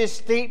 This is his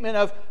statement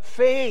of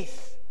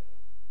faith.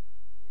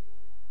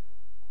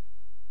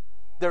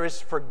 There is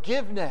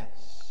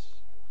forgiveness.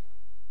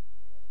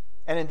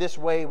 And in this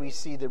way, we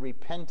see the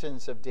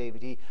repentance of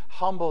David. He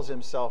humbles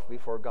himself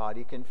before God.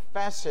 He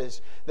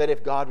confesses that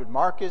if God would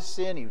mark his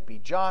sin, he would be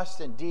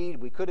just. Indeed,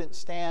 we couldn't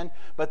stand.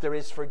 But there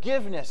is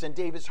forgiveness, and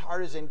David's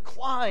heart is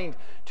inclined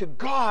to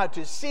God,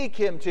 to seek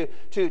him,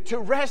 to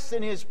rest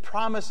in his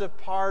promise of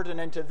pardon,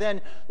 and to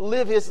then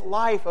live his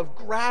life of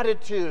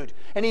gratitude.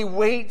 And he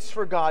waits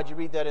for God. You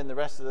read that in the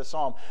rest of the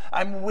psalm.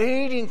 I'm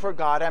waiting for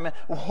God. I'm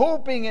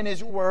hoping in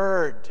his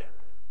word.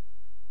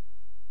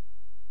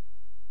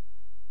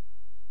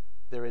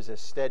 There is a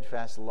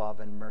steadfast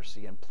love and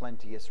mercy and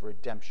plenteous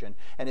redemption.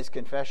 And his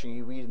confession,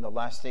 you read in the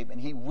last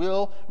statement, he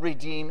will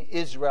redeem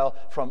Israel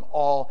from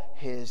all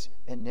his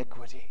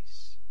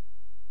iniquities.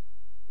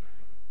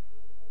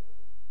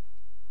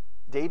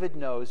 David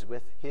knows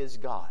with his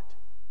God,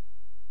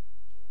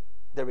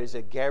 there is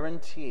a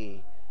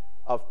guarantee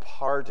of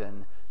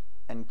pardon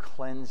and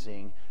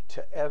cleansing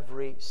to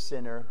every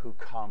sinner who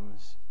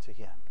comes to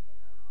him.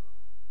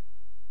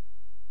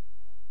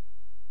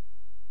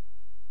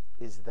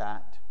 Is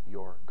that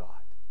your God?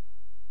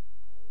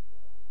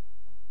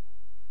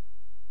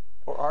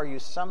 Or are you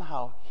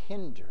somehow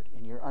hindered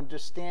in your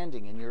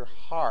understanding, in your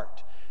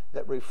heart,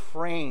 that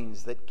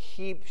refrains, that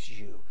keeps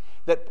you,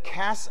 that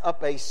casts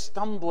up a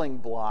stumbling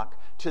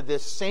block to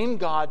this same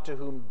God to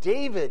whom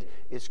David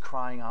is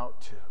crying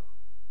out to?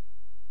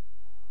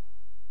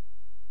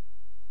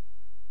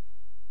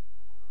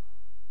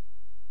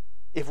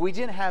 If we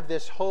didn't have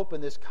this hope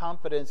and this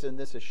confidence and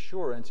this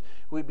assurance,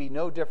 we'd be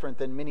no different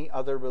than many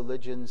other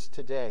religions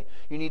today.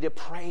 You need to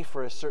pray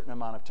for a certain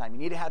amount of time. You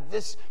need to have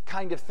this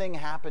kind of thing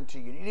happen to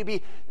you. You need to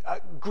be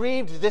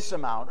grieved this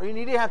amount, or you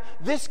need to have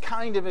this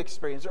kind of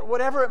experience, or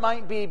whatever it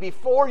might be,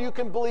 before you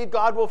can believe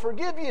God will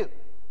forgive you.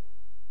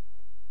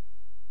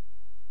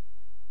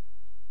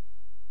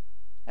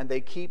 And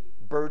they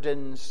keep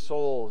burdened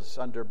souls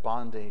under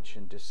bondage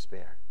and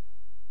despair.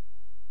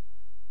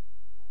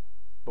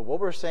 But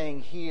what we're saying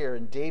here,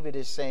 and David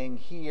is saying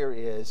here,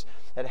 is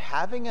that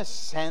having a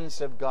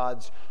sense of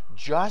God's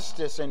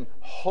justice and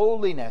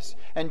holiness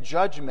and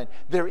judgment,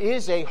 there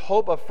is a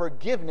hope of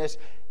forgiveness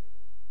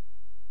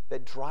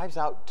that drives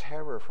out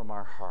terror from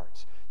our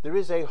hearts, There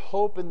is a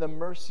hope in the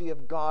mercy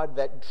of God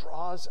that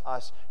draws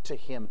us to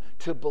Him,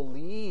 to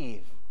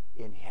believe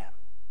in Him.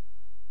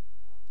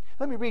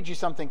 Let me read you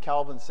something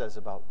Calvin says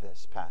about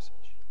this passage.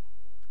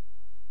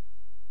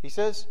 He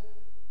says,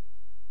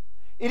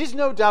 "It is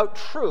no doubt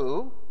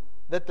true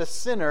that the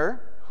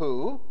sinner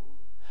who,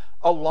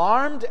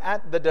 alarmed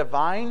at the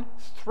divine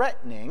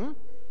threatening,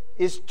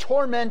 is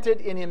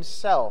tormented in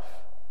himself.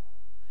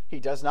 He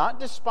does not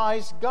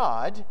despise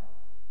God,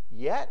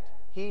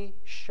 yet he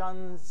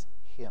shuns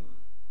Him."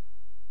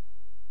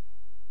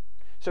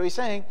 So he's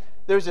saying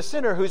there's a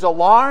sinner who's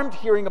alarmed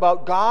hearing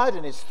about God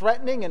and His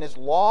threatening and His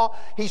law.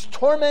 He's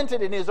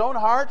tormented in his own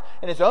heart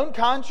and his own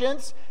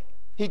conscience.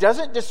 He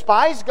doesn't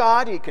despise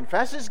God. He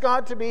confesses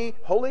God to be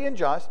holy and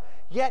just,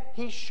 yet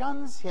he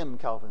shuns Him,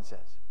 Calvin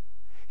says.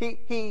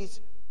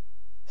 He's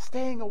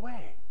staying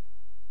away.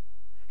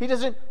 He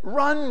doesn't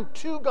run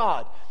to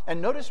God.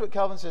 And notice what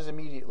Calvin says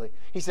immediately.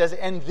 He says,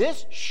 "And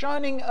this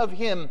shunning of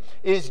Him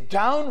is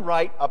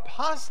downright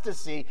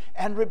apostasy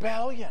and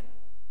rebellion."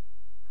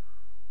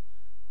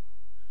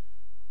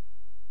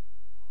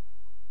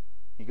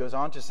 He goes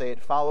on to say,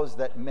 "It follows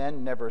that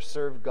men never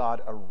serve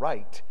God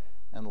aright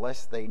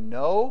unless they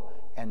know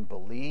and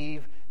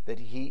believe that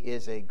He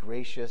is a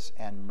gracious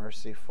and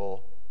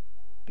merciful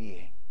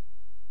being."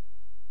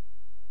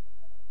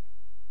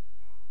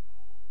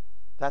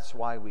 That's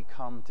why we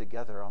come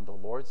together on the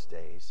Lord's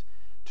days,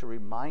 to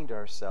remind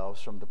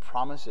ourselves from the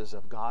promises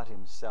of God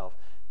Himself,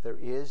 there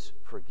is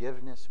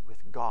forgiveness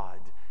with God,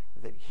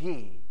 that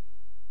He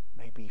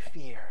may be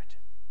feared.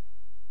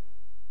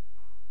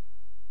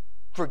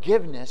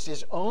 Forgiveness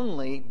is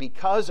only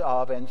because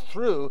of and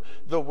through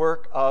the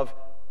work of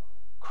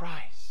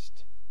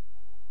Christ.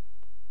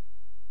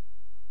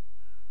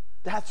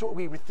 That's what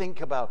we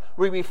think about,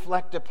 we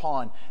reflect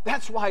upon.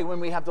 That's why when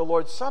we have the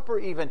Lord's Supper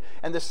even,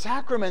 and the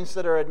sacraments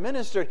that are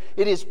administered,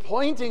 it is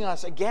pointing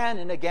us again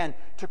and again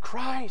to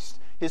Christ,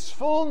 His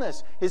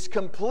fullness, His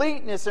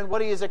completeness, and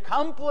what He has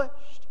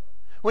accomplished.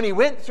 When He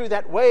went through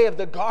that way of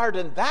the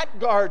garden, that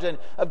garden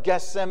of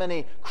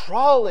Gethsemane,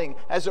 crawling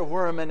as a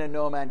worm and a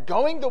no man,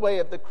 going the way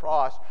of the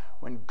cross,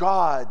 when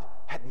God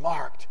had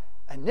marked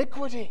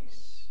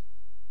iniquities.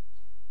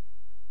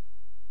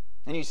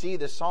 And you see,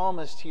 the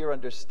psalmist here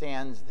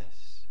understands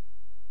this.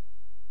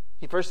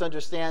 He first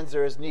understands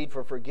there is need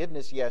for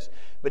forgiveness, yes,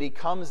 but he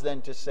comes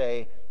then to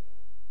say,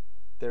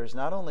 there is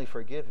not only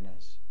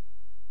forgiveness,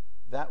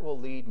 that will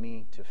lead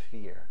me to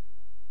fear.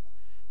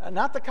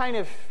 Not the kind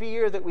of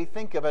fear that we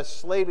think of as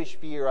slavish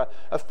fear,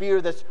 a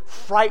fear that's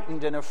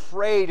frightened and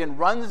afraid and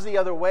runs the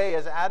other way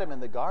as Adam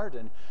in the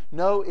garden.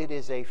 No, it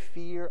is a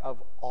fear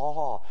of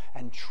awe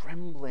and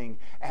trembling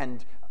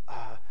and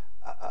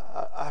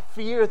a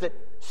fear that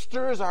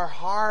stirs our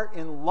heart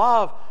in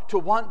love to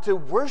want to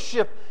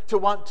worship, to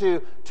want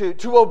to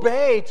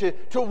obey,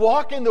 to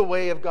walk in the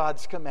way of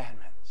God's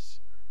commandments.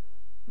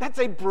 That's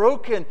a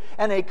broken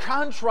and a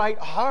contrite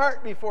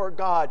heart before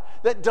God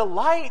that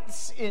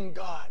delights in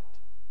God.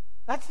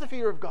 That's the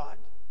fear of God.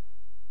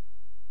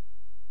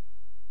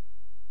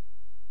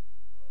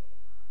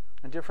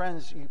 And dear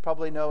friends, you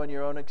probably know in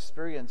your own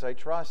experience, I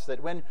trust,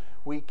 that when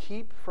we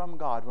keep from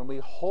God, when we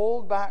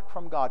hold back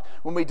from God,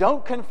 when we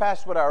don't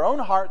confess what our own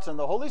hearts and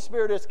the Holy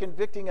Spirit is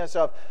convicting us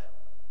of,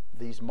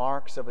 these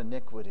marks of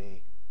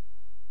iniquity,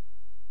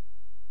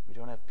 we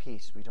don't have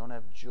peace, we don't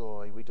have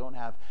joy, we don't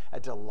have a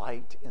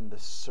delight in the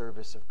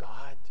service of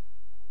God.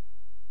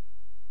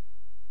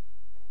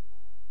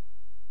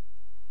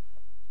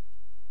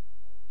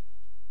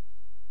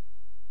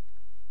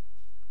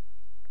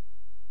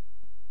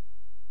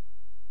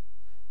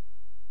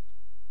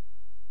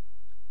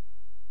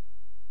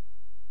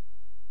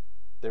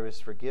 There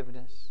is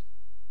forgiveness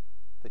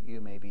that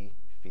you may be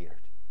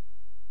feared.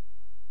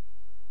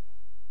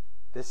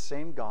 This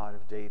same God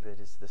of David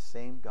is the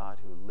same God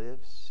who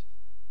lives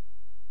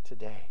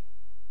today.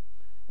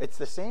 It's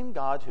the same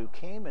God who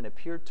came and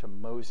appeared to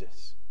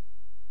Moses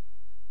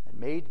and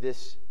made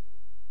this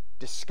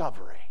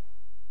discovery.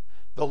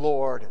 The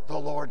Lord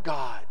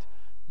God,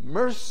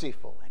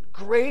 merciful and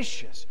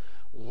gracious,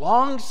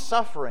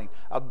 long-suffering,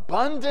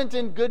 abundant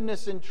in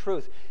goodness and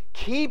truth,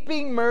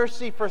 keeping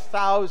mercy for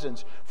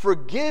thousands,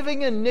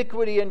 forgiving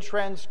iniquity and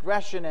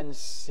transgression and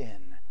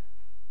sin,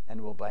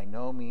 and will by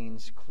no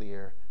means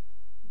clear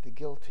the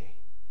guilty.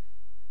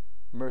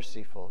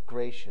 Merciful,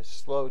 gracious,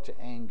 slow to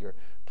anger,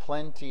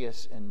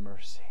 plenteous in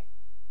mercy.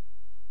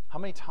 How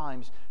many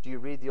times do you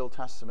read the Old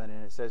Testament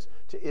and it says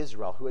to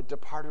Israel, who had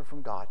departed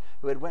from God,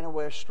 who had went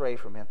away astray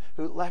from Him,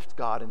 who left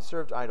God and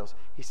served idols,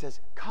 He says,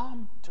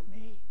 "Come to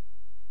me.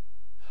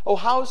 O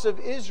house of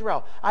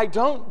Israel, I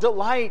don't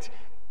delight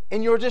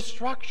in your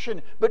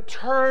destruction, but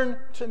turn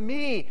to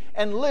me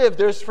and live.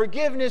 There's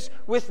forgiveness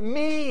with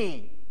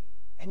me,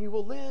 and you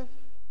will live."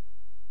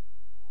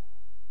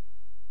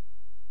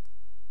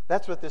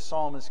 That's what this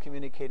psalm is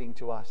communicating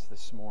to us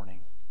this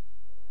morning.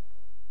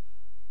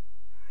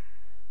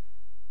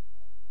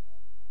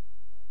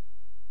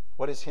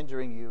 What is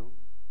hindering you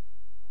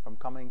from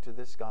coming to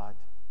this God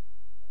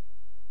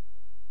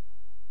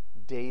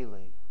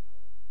daily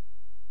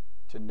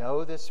to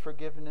know this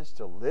forgiveness,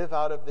 to live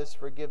out of this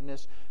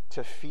forgiveness,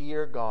 to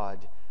fear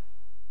God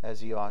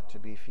as he ought to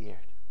be feared.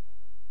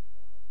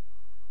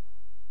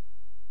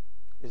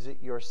 Is it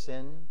your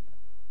sin?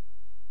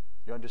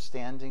 Your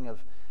understanding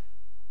of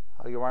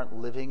how you aren't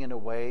living in a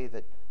way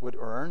that would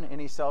earn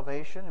any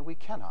salvation? And we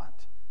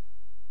cannot.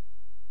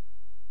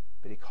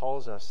 But he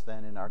calls us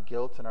then in our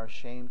guilt and our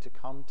shame to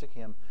come to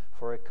him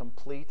for a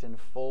complete and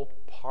full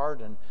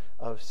pardon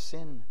of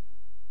sin.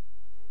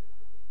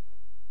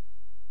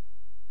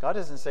 God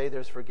doesn't say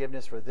there's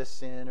forgiveness for this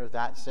sin or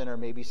that sin or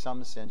maybe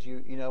some sins.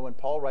 You know, when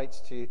Paul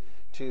writes to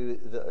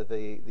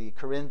the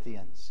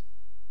Corinthians,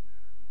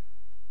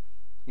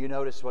 you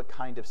notice what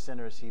kind of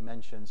sinners he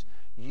mentions.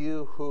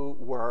 You who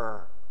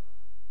were.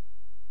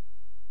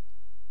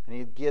 And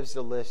he gives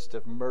a list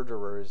of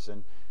murderers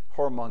and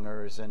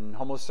whoremongers and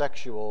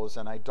homosexuals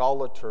and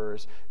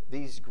idolaters,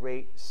 these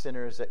great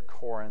sinners at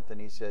Corinth. And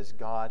he says,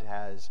 God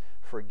has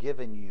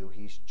forgiven you.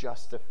 He's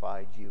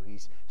justified you.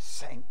 He's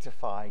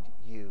sanctified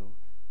you.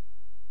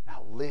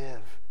 Now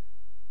live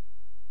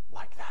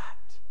like that.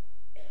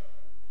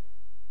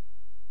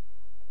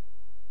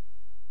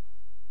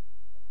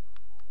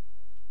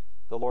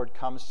 The Lord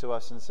comes to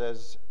us and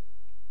says,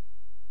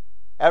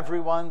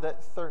 everyone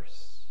that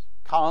thirsts,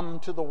 come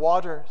to the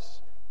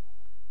waters.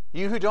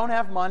 You who don't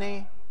have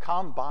money,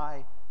 come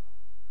buy.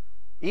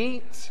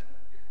 Eat.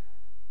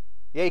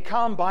 Yea,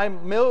 come buy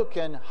milk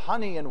and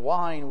honey and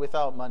wine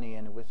without money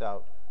and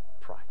without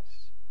price.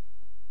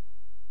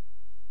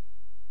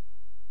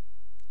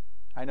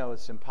 I know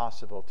it's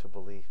impossible to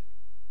believe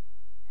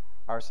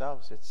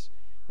ourselves.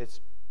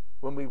 It's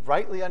when we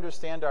rightly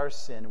understand our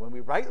sin, when we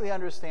rightly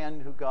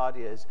understand who God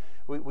is,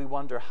 we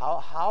wonder,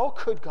 how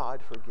could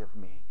God forgive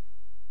me?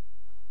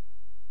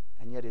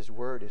 And yet his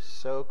word is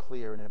so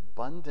clear and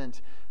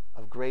abundant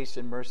of grace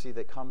and mercy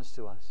that comes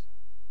to us.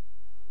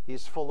 He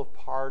is full of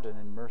pardon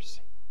and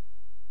mercy.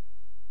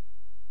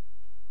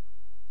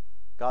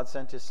 God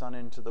sent his Son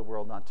into the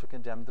world not to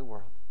condemn the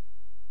world,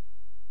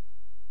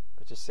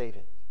 but to save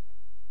it.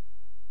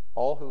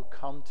 All who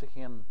come to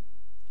him,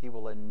 he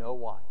will in no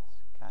wise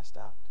cast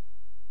out.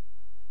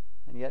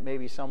 And yet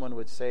maybe someone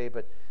would say,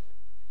 but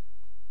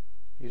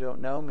you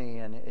don't know me,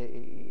 and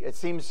it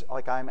seems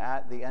like I'm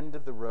at the end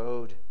of the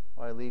road.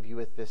 Well, I leave you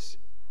with this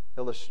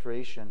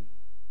illustration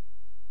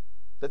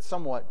that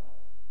somewhat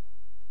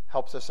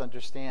helps us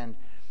understand.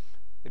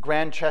 The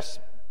grand chess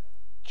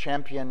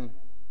champion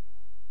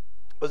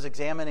was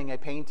examining a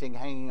painting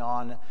hanging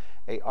on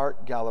an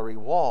art gallery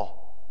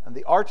wall. And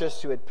the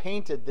artist who had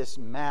painted this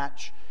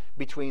match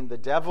between the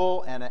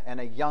devil and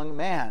a young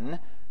man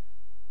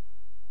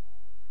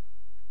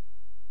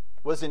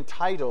was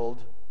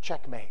entitled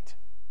Checkmate.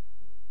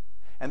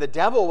 And the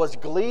devil was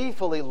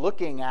gleefully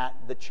looking at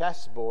the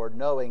chessboard,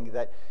 knowing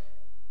that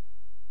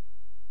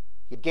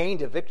he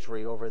gained a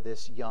victory over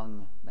this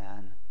young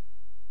man.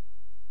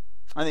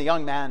 And the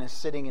young man is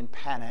sitting in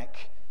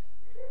panic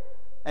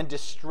and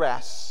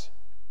distress,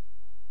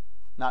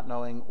 not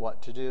knowing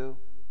what to do.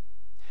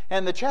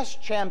 And the chess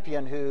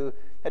champion, who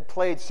had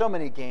played so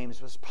many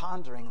games, was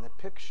pondering the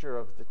picture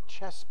of the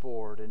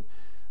chessboard and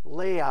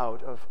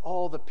layout of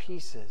all the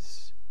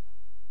pieces.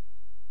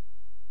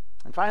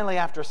 And finally,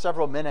 after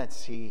several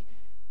minutes, he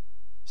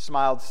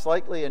smiled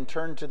slightly and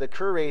turned to the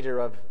curator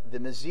of the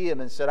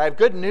museum and said, I have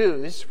good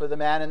news for the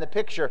man in the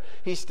picture.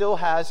 He still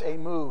has a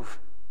move.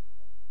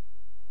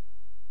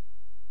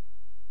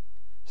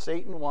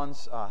 Satan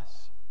wants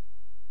us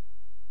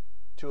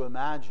to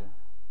imagine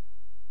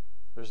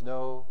there's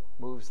no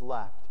moves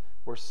left.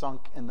 We're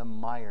sunk in the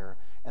mire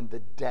and the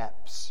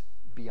depths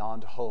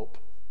beyond hope.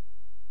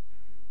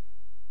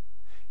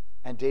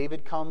 And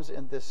David comes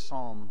in this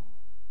psalm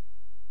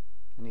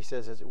and he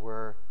says, as it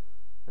were,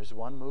 there's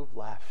one move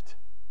left.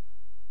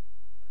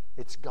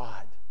 It's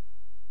God,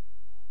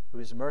 who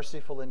is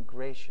merciful and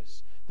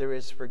gracious. There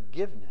is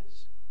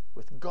forgiveness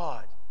with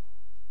God,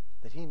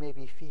 that he may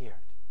be feared.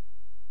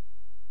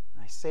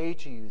 And I say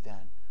to you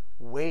then,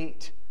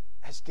 wait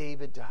as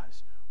David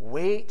does.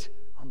 Wait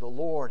on the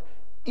Lord,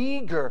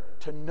 eager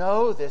to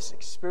know this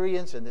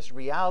experience and this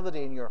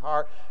reality in your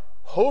heart,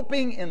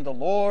 hoping in the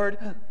Lord.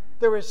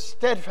 There is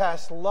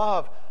steadfast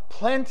love,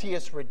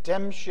 plenteous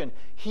redemption.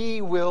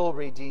 He will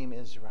redeem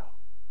Israel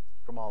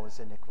from all his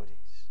iniquities.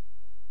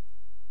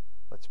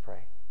 Let's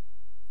pray.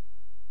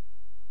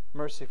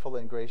 Merciful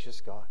and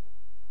gracious God,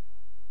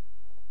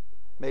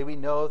 may we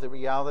know the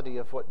reality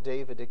of what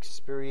David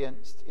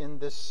experienced in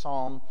this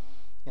psalm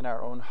in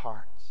our own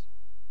hearts.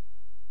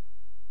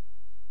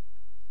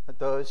 That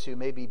those who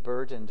may be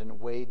burdened and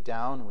weighed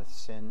down with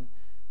sin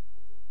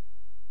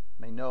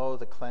may know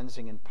the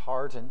cleansing and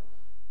pardon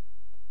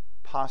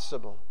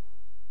possible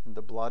in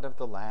the blood of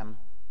the Lamb,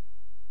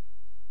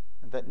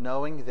 and that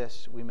knowing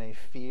this we may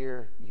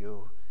fear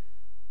you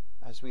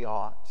as we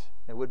ought.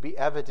 It would be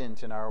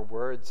evident in our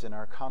words, in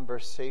our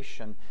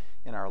conversation,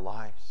 in our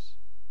lives.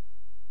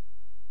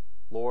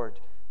 Lord,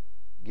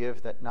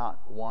 give that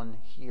not one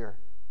here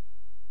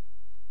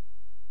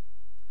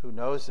who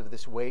knows of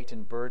this weight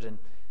and burden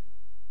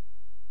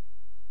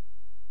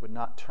would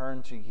not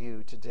turn to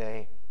you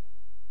today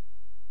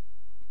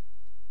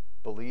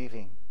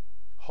believing,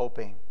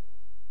 hoping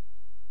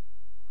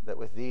that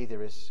with thee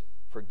there is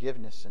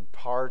forgiveness and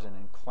pardon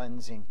and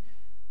cleansing,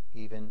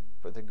 even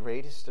for the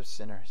greatest of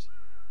sinners.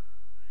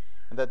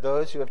 And that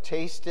those who have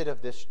tasted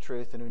of this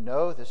truth and who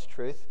know this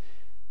truth,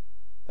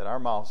 that our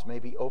mouths may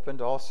be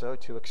opened also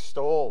to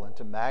extol and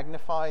to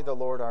magnify the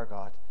Lord our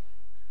God,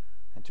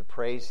 and to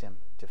praise him,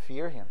 to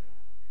fear him,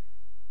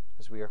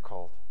 as we are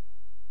called.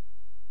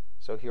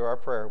 So hear our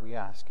prayer, we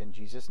ask in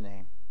Jesus'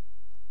 name.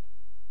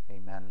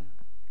 Amen.